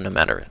rigs within a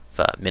matter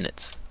of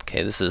minutes.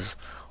 Okay, this is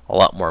a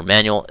lot more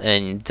manual,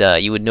 and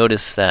you would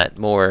notice that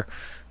more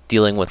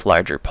dealing with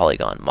larger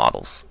polygon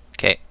models.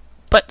 Okay,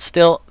 but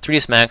still,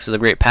 3ds Max is a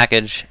great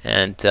package,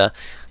 and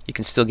you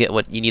can still get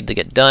what you need to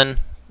get done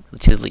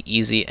relatively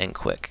easy and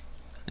quick.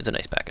 It's a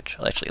nice package.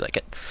 I actually like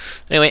it.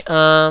 Anyway,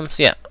 so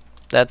yeah,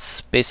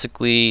 that's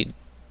basically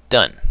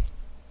done.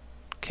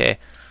 Okay,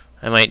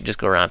 I might just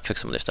go around and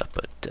fix some other stuff,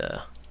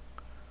 but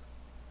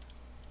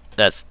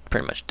that's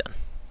pretty much done.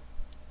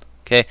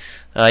 Okay,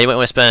 you might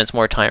want to spend some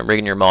more time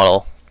rigging your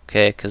model.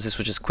 Okay, because this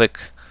was just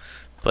quick,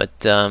 but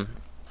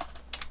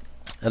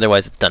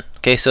otherwise it's done.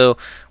 Okay, so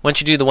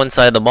once you do the one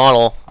side of the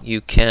model,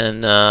 you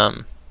can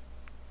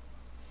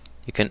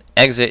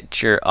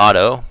exit your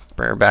auto,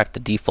 bring her back to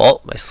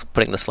default by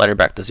putting the slider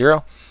back to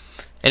 0.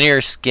 Enter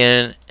your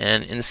skin,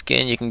 and in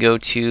skin you can go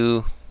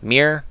to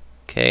mirror.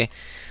 Okay,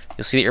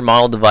 you'll see that your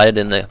model divided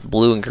in the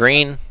blue and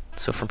green.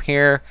 So from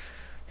here,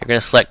 you're going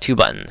to select 2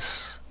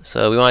 buttons.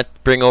 So we want to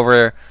bring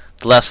over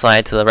the left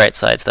side to the right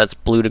side, so that's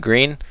blue to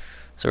green.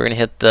 So we're going to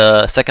hit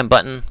the second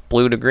button,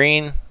 blue to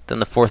green, then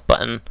the fourth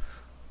button,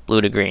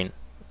 blue to green,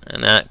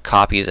 and that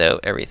copies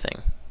out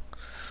everything.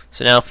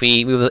 So now if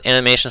we move the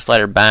animation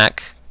slider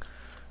back,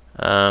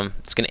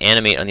 it's going to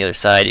animate on the other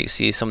side. You can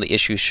see some of the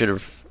issues should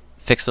have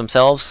fixed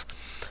themselves.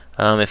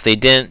 If they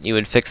didn't, you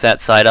would fix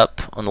that side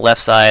up on the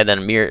left side,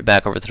 then mirror it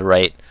back over to the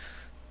right,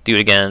 do it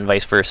again,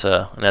 vice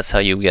versa, and that's how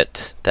you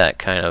get that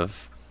kind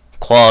of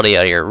quality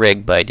out of your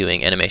rig by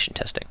doing animation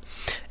testing.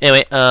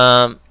 Anyway,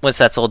 once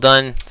that's all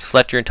done,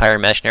 select your entire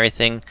mesh and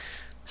everything.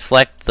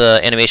 Select the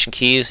animation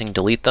keys and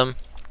delete them.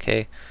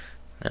 Okay,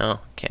 no,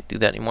 can't do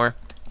that anymore.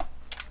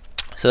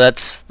 So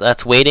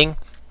that's waiting.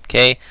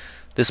 Okay,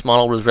 this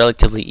model was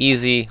relatively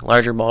easy.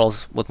 Larger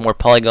models with more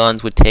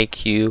polygons would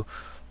take you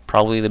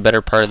probably the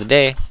better part of the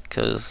day,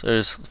 because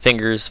there's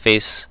fingers,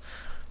 face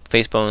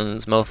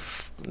bones,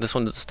 mouth. This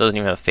one just doesn't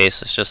even have a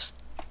face. It's just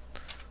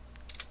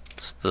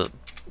a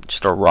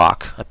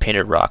rock, a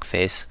painted rock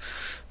face.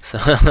 So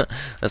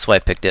that's why I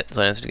picked it,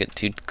 so I don't have to get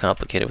too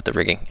complicated with the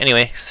rigging.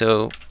 Anyway,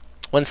 so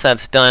once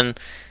that's done,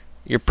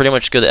 you're pretty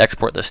much good to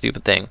export the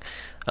stupid thing.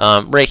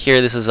 Right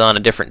here, this is on a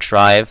different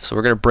drive, so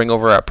we're going to bring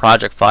over our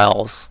project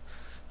files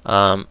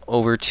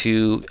over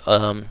to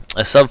a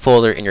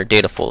subfolder in your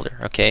data folder.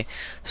 Okay,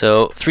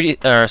 so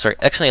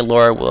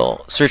XNALara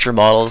will search your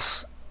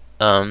models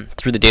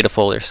through the data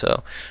folder.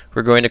 So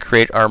we're going to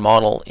create our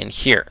model in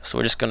here. So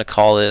we're just going to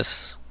call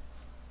this.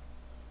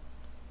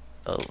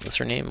 What's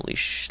her name?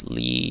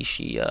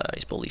 Licia. I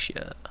spell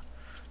Licia.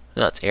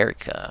 No, it's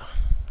Erica.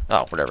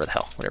 Oh, whatever the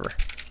hell. Whatever.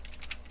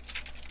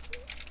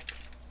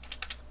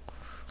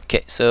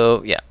 Okay,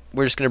 so yeah,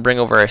 we're just going to bring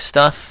over our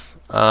stuff.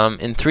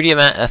 In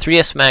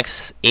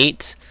 3dsmax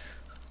 8,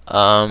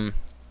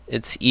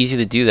 it's easy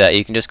to do that.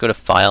 You can just go to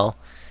File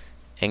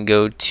and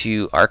go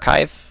to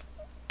Archive.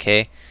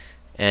 Okay,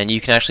 and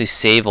you can actually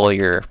save all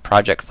your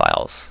project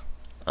files.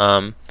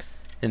 In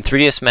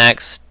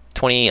 3dsmax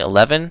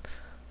 2011,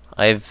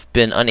 I've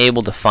been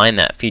unable to find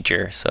that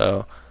feature,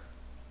 so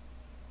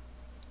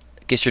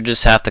I guess you'll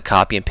just have to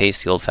copy and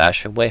paste the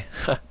old-fashioned way.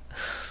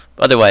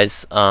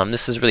 Otherwise,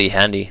 this is really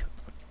handy.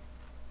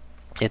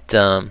 It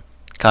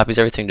copies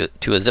everything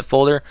to a zip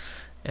folder,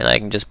 and I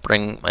can just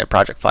bring my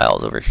project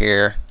files over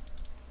here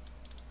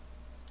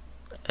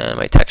and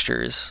my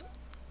textures,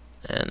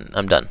 and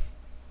I'm done.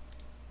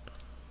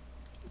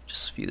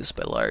 Just view this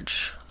by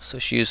large. So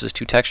she uses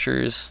 2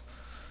 textures.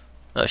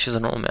 Oh, she has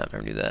a normal map.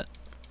 Never knew that.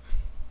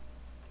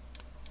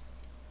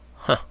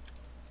 Huh.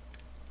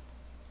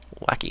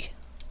 Wacky.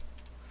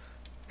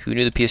 Who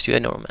knew the PS2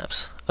 had normal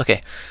maps?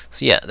 Okay,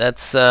 so yeah,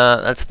 that's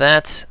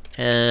that,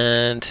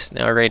 and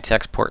now we're ready to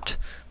export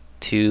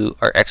to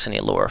our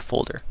XNALara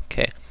folder.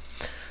 Okay,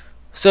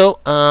 so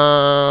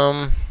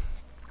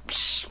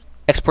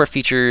export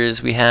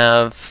features, we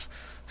have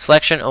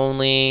selection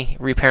only,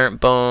 reparent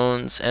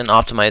bones, and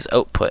optimize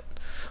output.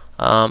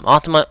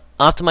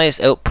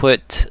 Optimized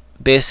output,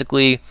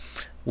 basically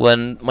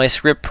when my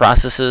script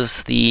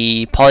processes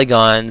the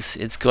polygons,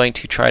 it's going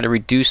to try to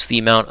reduce the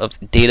amount of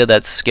data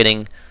that's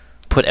getting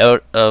put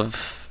out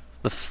of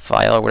the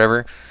file or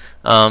whatever.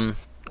 If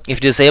you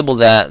disable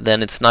that,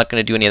 then it's not going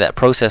to do any of that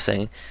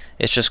processing.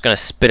 It's just going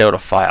to spit out a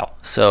file.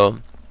 So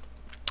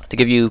to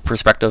give you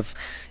perspective,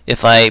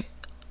 if I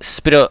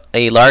spit out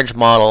a large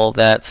model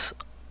that's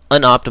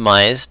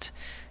unoptimized,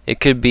 it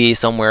could be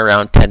somewhere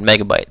around 10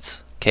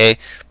 megabytes. Okay,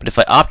 but if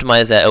I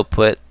optimize that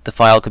output, the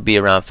file could be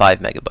around 5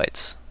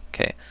 megabytes.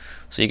 Okay,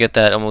 so you get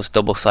that almost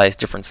double size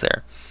difference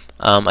there.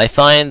 I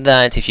find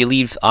that if you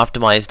leave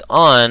optimized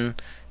on,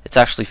 it's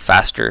actually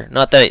faster.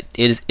 Not that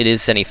it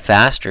is any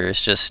faster,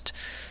 it's just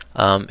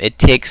it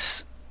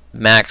takes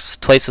max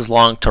twice as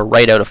long to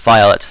write out a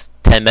file that's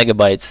 10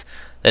 megabytes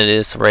than it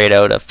is to write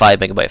out a 5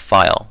 megabyte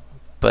file.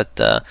 But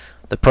the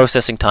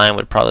processing time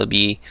would probably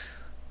be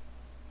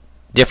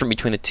different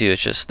between the two.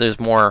 It's just there's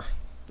more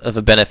of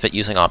a benefit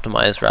using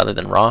optimized rather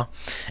than raw.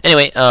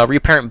 Anyway,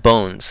 reparent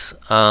bones.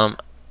 I'm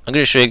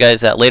going to show you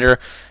guys that later.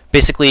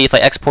 Basically, if I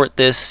export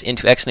this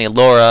into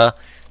XNALara,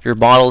 your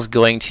model is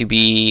going to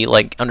be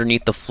like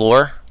underneath the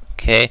floor.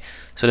 Okay,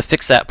 so to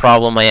fix that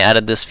problem, I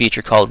added this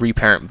feature called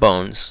reparent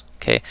bones.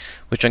 Okay,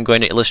 which I'm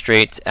going to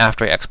illustrate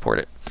after I export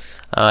it.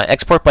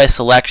 Export by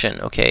selection.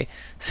 Okay,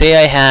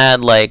 say I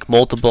had like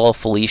multiple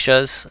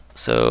Felicias,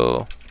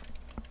 so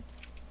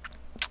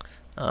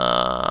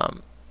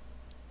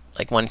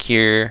like one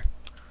here,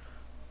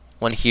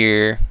 and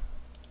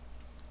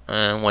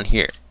one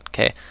here.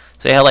 Okay,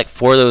 so I had like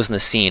 4 of those in the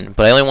scene,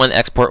 but I only want to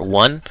export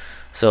 1.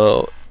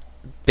 So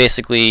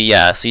basically,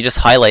 yeah, so you just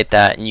highlight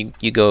that and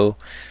you go,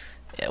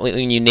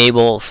 when you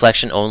enable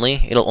selection only,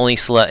 it'll only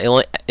select,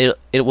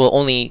 it will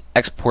only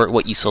export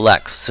what you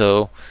select.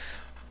 So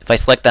if I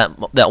select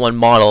that one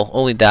model,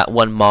 only that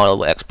one model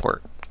will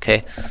export.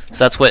 Okay,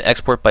 so that's what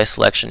export by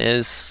selection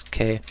is.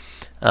 Okay,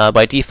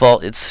 by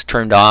default it's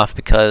turned off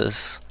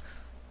because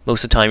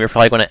most of the time you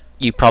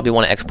probably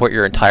want to export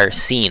your entire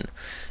scene.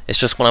 It's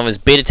just when I was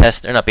when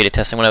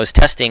I was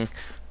testing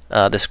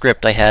the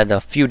script, I had a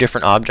few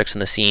different objects in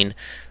the scene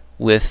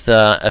with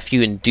a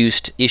few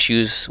induced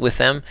issues with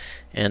them,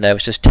 and I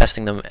was just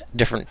testing them at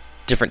different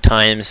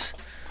times,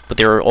 but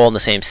they were all in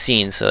the same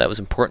scene, so that was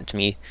important to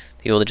me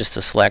to be able to just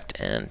to select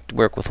and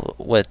work with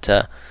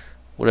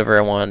whatever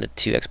I wanted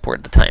to export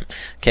at the time.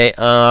 Okay,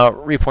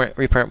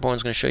 reparent bones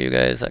is going to show you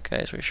guys. That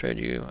guy's already showed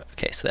you.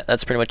 Okay, so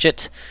that's pretty much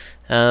it.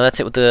 That's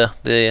it with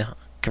the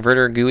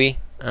converter GUI.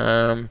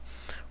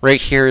 Right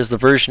here is the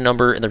version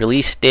number and the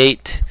release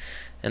date,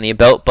 and the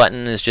about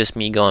button is just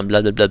me going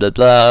blah blah blah blah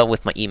blah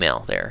with my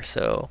email there.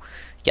 So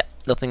yeah,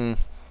 nothing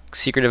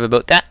secretive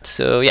about that.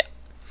 So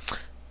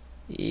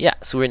yeah,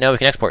 so now we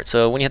can export.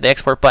 So when you hit the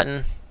export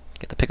button, you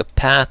get to pick a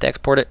path to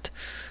export it,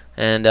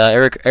 And I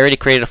already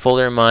created a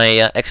folder in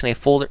my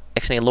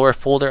XNALara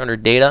folder under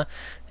Data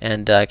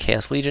and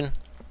Chaos Legion.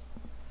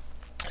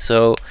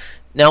 So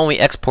now when we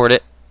export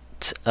it,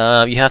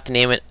 you have to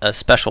name it a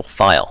special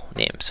file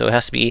name. So it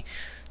has to be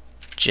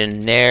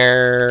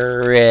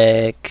generic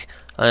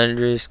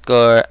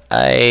underscore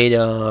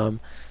item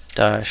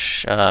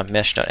dash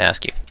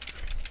mesh.ascii.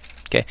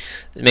 Okay,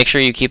 make sure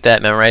you keep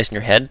that memorized in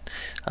your head.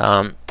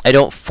 I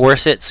don't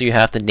force it, so you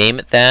have to name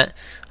it that.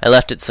 I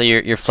left it so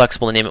you're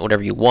flexible to name it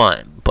whatever you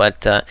want.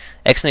 But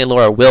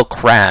XNALara will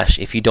crash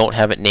if you don't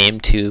have it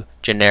named to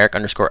generic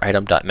underscore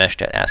item dot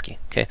mesh.ascii.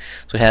 Okay,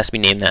 so it has to be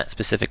named that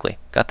specifically.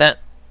 Got that?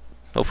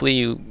 Hopefully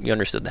you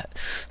understood that.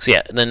 So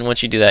yeah, then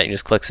once you do that, you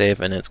just click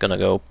save, and it's gonna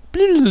go.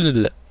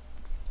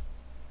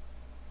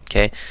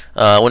 Okay,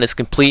 when it's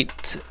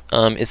complete,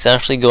 it's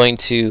actually going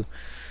to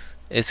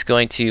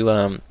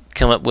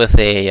come up with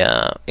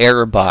a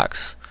error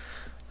box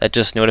that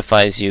just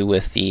notifies you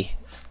with the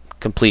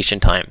completion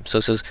time. So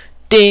it says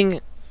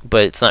ding,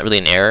 but it's not really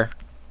an error.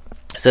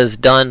 It says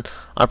done,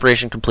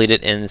 operation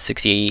completed in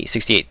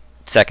 68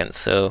 seconds,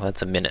 so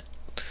that's a minute.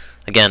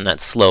 Again,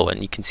 that's slow,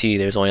 and you can see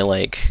there's only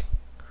like,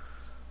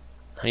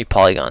 how many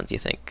polygons do you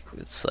think?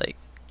 It's like,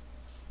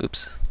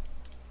 oops,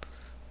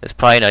 it's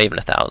probably not even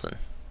 1,000.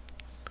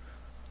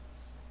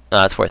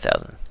 It's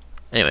 4,000.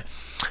 Anyway,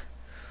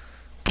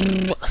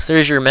 so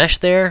there's your mesh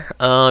there.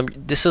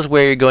 This is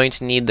where you're going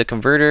to need the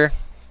converter.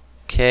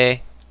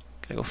 Okay,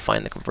 gotta go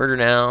find the converter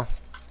now.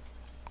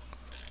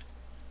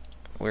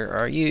 Where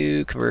are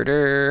you,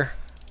 converter?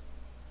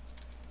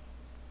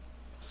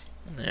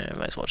 There,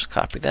 might as well just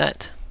copy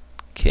that.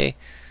 Okay,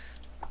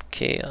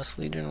 Chaos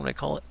Legion, what do I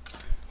call it?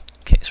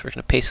 Okay, so we're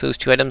gonna paste those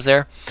two items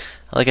there.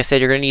 Like I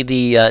said, you're gonna need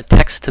the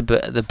text to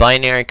the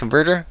binary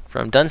converter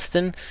from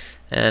Dunstan,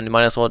 and you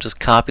might as well just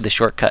copy the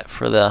shortcut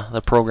for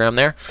the program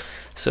there.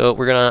 So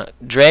we're gonna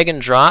drag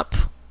and drop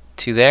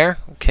to there.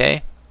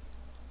 Okay,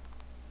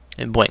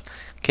 and boink.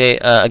 Okay,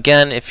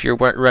 again, if you're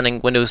running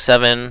Windows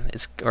 7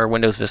 or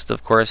Windows Vista,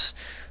 of course,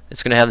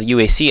 it's going to have the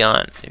UAC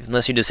on.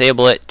 Unless you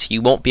disable it,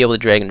 you won't be able to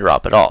drag and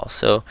drop at all.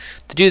 So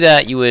to do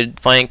that, you would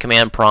find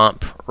command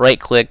prompt,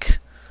 right-click,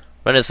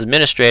 run as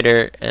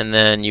administrator, and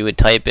then you would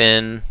type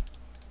in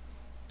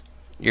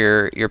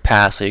your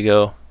path. So you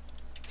go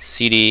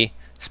cd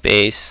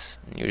space,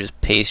 and you would just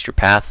paste your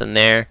path in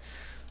there,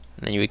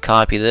 and then you would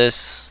copy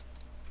this,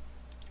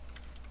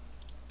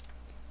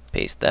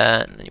 paste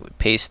that, and then you would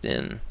paste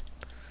in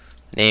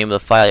name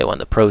of the file you want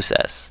to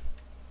process.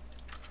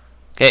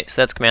 Okay, so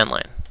that's command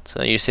line.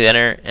 So you just hit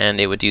enter, and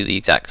it would do the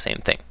exact same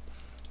thing.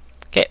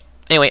 Okay,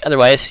 anyway,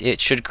 otherwise it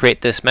should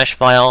create this mesh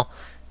file,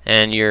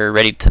 and you're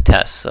ready to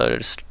test. So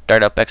just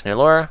start up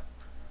XNALara.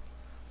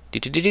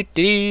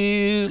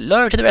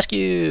 Lara to the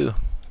rescue!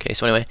 Okay,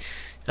 so anyway,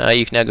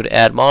 you can now go to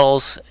add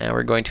models, and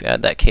we're going to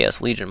add that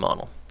Chaos Legion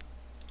model.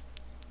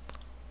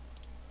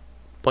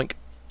 Boink.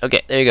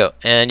 Okay, there you go.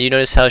 And you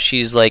notice how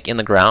she's like in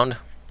the ground?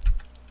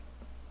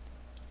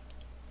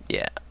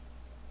 Yeah,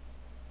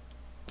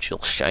 she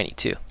looks shiny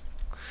too.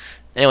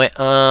 Anyway,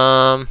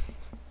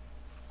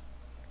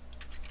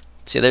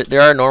 see,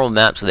 there are normal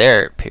maps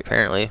there.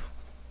 Apparently,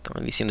 don't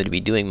really seem to be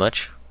doing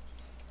much.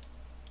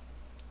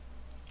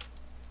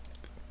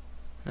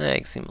 I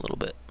can see them a little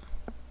bit.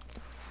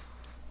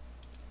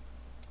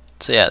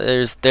 So yeah,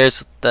 there's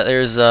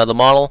the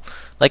model.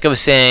 Like I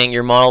was saying,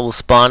 your model will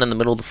spawn in the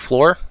middle of the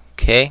floor.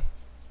 Okay.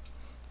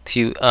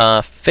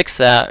 To fix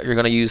that, you're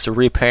going to use the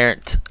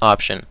reparent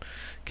option.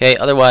 Okay,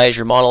 otherwise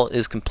your model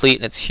is complete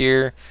and it's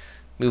here.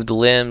 Move the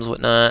limbs,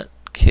 whatnot.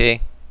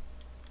 Okay.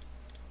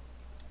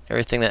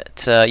 Everything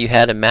that you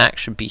had in Mac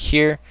should be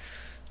here.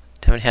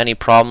 Haven't had any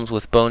problems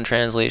with bone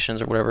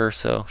translations or whatever,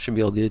 so should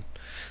be all good.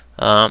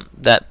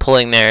 That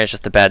pulling there is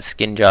just a bad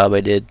skin job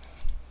I did.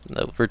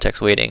 The vertex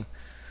weighting.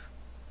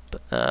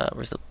 But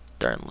where's the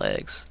darn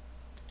legs?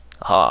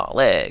 Ah,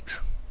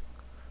 legs.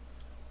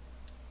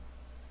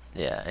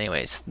 Yeah,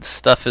 anyways,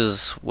 stuff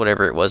is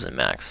whatever it was in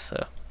Max,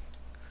 so.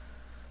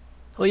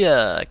 Oh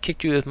yeah, I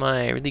kicked you with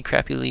my really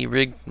crappily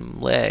rigged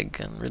leg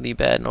on really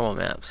bad normal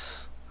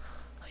maps.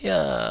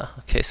 Yeah.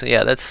 Okay, so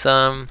yeah, that's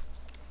the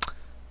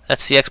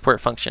export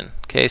function.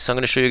 Okay, so I'm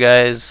going to show you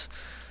guys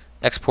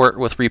export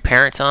with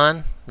reparent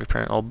on,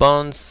 reparent all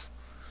bones,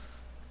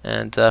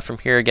 and from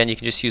here again you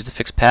can just use the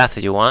fixed path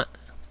if you want.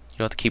 You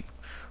don't have to keep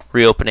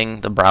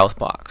reopening the browse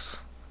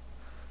box.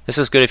 This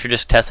is good if you're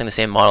just testing the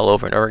same model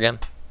over and over again.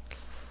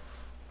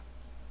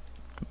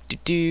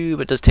 But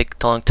it does take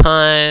a long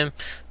time.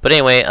 But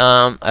anyway,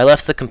 I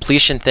left the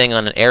completion thing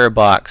on an error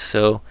box,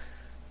 so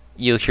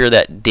you'll hear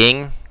that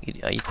ding.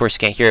 Of course you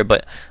can't hear it,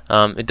 but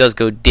it does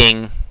go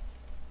ding.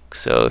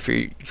 So if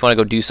you want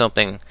to go do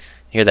something, you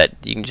hear that,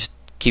 you can just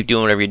keep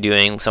doing whatever you're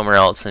doing somewhere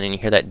else, and then you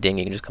hear that ding,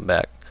 you can just come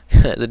back.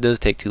 It does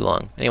take too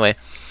long. Anyway,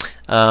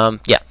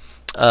 yeah.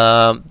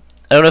 I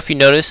don't know if you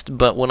noticed,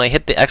 but when I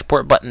hit the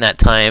export button that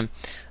time,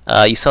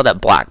 you saw that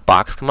black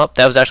box come up.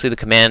 That was actually the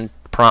command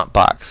prompt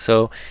box.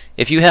 So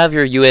if you have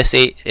your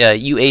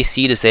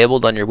UAC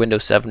disabled on your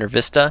Windows 7 or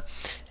Vista,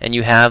 and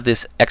you have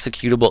this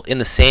executable in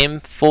the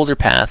same folder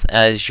path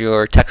as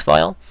your text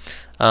file,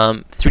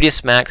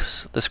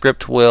 3dsmax, the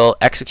script will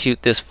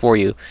execute this for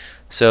you.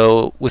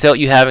 So without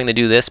you having to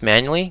do this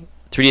manually,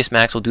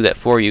 3dsmax will do that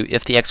for you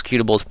if the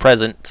executable is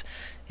present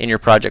in your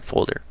project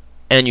folder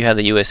and you have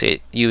the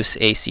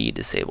USAC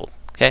disabled.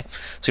 Okay,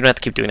 so you don't have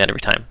to keep doing that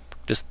every time.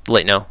 Just to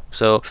let you know.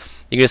 So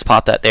you can just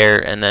pop that there,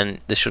 and then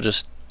this will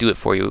just do it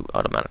for you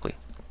automatically.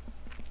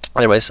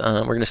 Otherwise,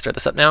 we're going to start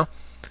this up now.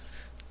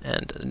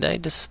 And did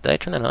I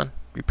turn that on?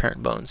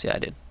 Reparent bones. Yeah, I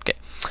did. Okay,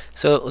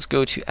 so let's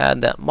go to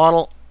add that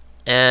model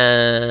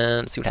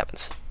and see what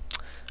happens.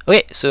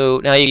 Okay, so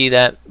now you see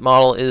that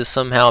model is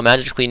somehow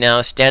magically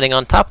now standing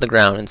on top of the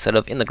ground instead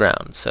of in the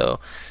ground. So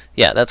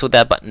yeah, that's what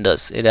that button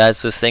does. It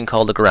adds this thing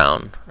called a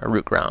ground, a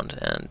root ground,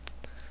 and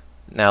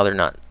now they're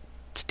not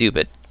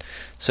stupid.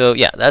 So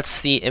yeah,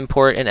 that's the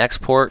import and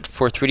export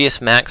for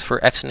 3dsmax for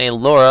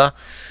XNALara.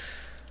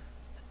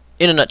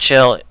 In a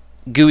nutshell,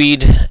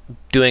 GUI'd,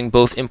 doing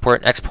both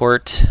import and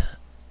export.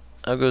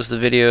 How goes the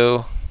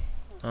video?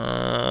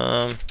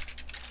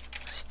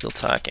 Still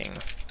talking.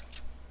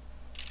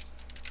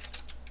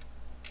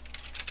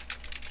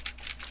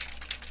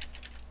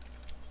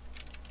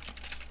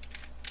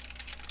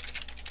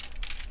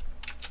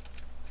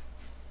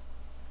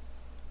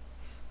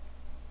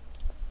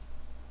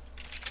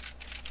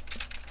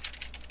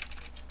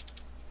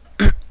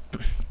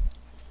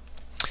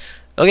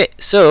 Okay,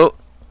 so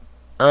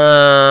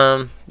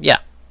yeah.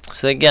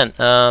 So again,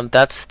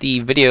 that's the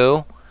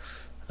video.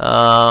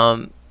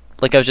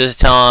 Like I was just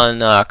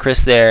telling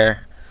Chris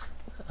there,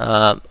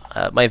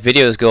 my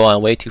videos go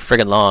on way too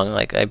friggin' long.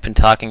 Like I've been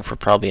talking for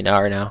probably an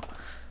hour now,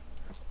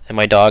 and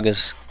my dog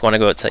is going to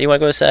go outside. You want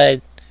to go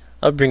outside?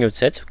 I'll bring you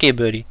outside. It's okay,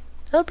 buddy.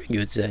 I'll bring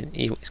you outside.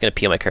 He's gonna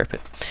pee on my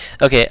carpet.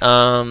 Okay.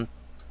 Yeah,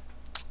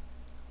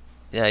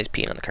 he's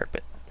peeing on the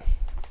carpet.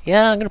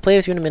 Yeah, I'm gonna play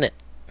with you in a minute.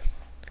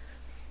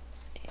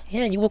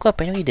 Yeah, you woke up.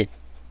 I know you did.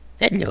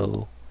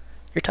 Hello.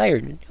 You're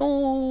tired.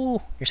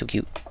 Oh, you're so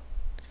cute.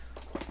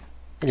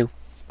 Hello.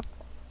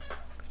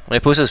 When I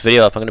post this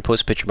video up, I'm gonna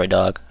post a picture of my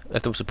dog. I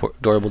have the most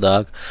adorable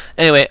dog.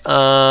 Anyway,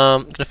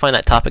 I'm gonna find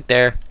that topic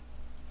there.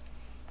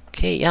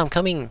 Okay, yeah, I'm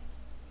coming.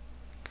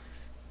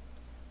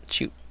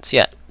 Shoot. So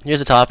yeah, here's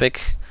the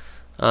topic.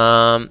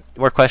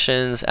 More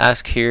questions,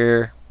 ask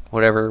here,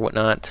 whatever,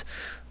 whatnot.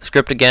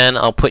 Script again,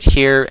 I'll put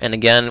here, and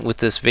again with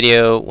this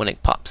video when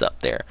it pops up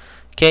there.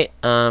 Okay,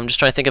 just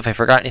trying to think if I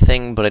forgot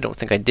anything, but I don't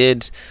think I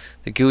did.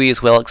 The GUI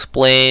is well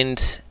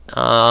explained.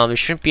 There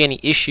shouldn't be any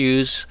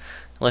issues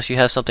unless you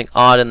have something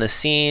odd in the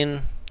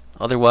scene.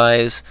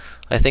 Otherwise,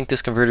 I think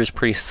this converter is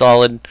pretty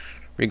solid,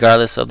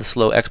 regardless of the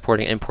slow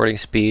exporting and importing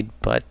speed.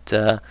 But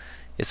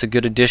it's a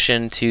good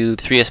addition to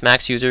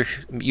 3dsmax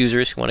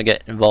users who want to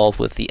get involved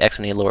with the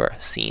XNALara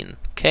scene.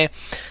 Okay,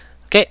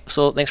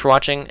 so thanks for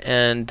watching,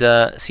 and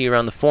see you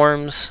around the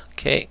forums.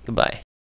 Okay, goodbye.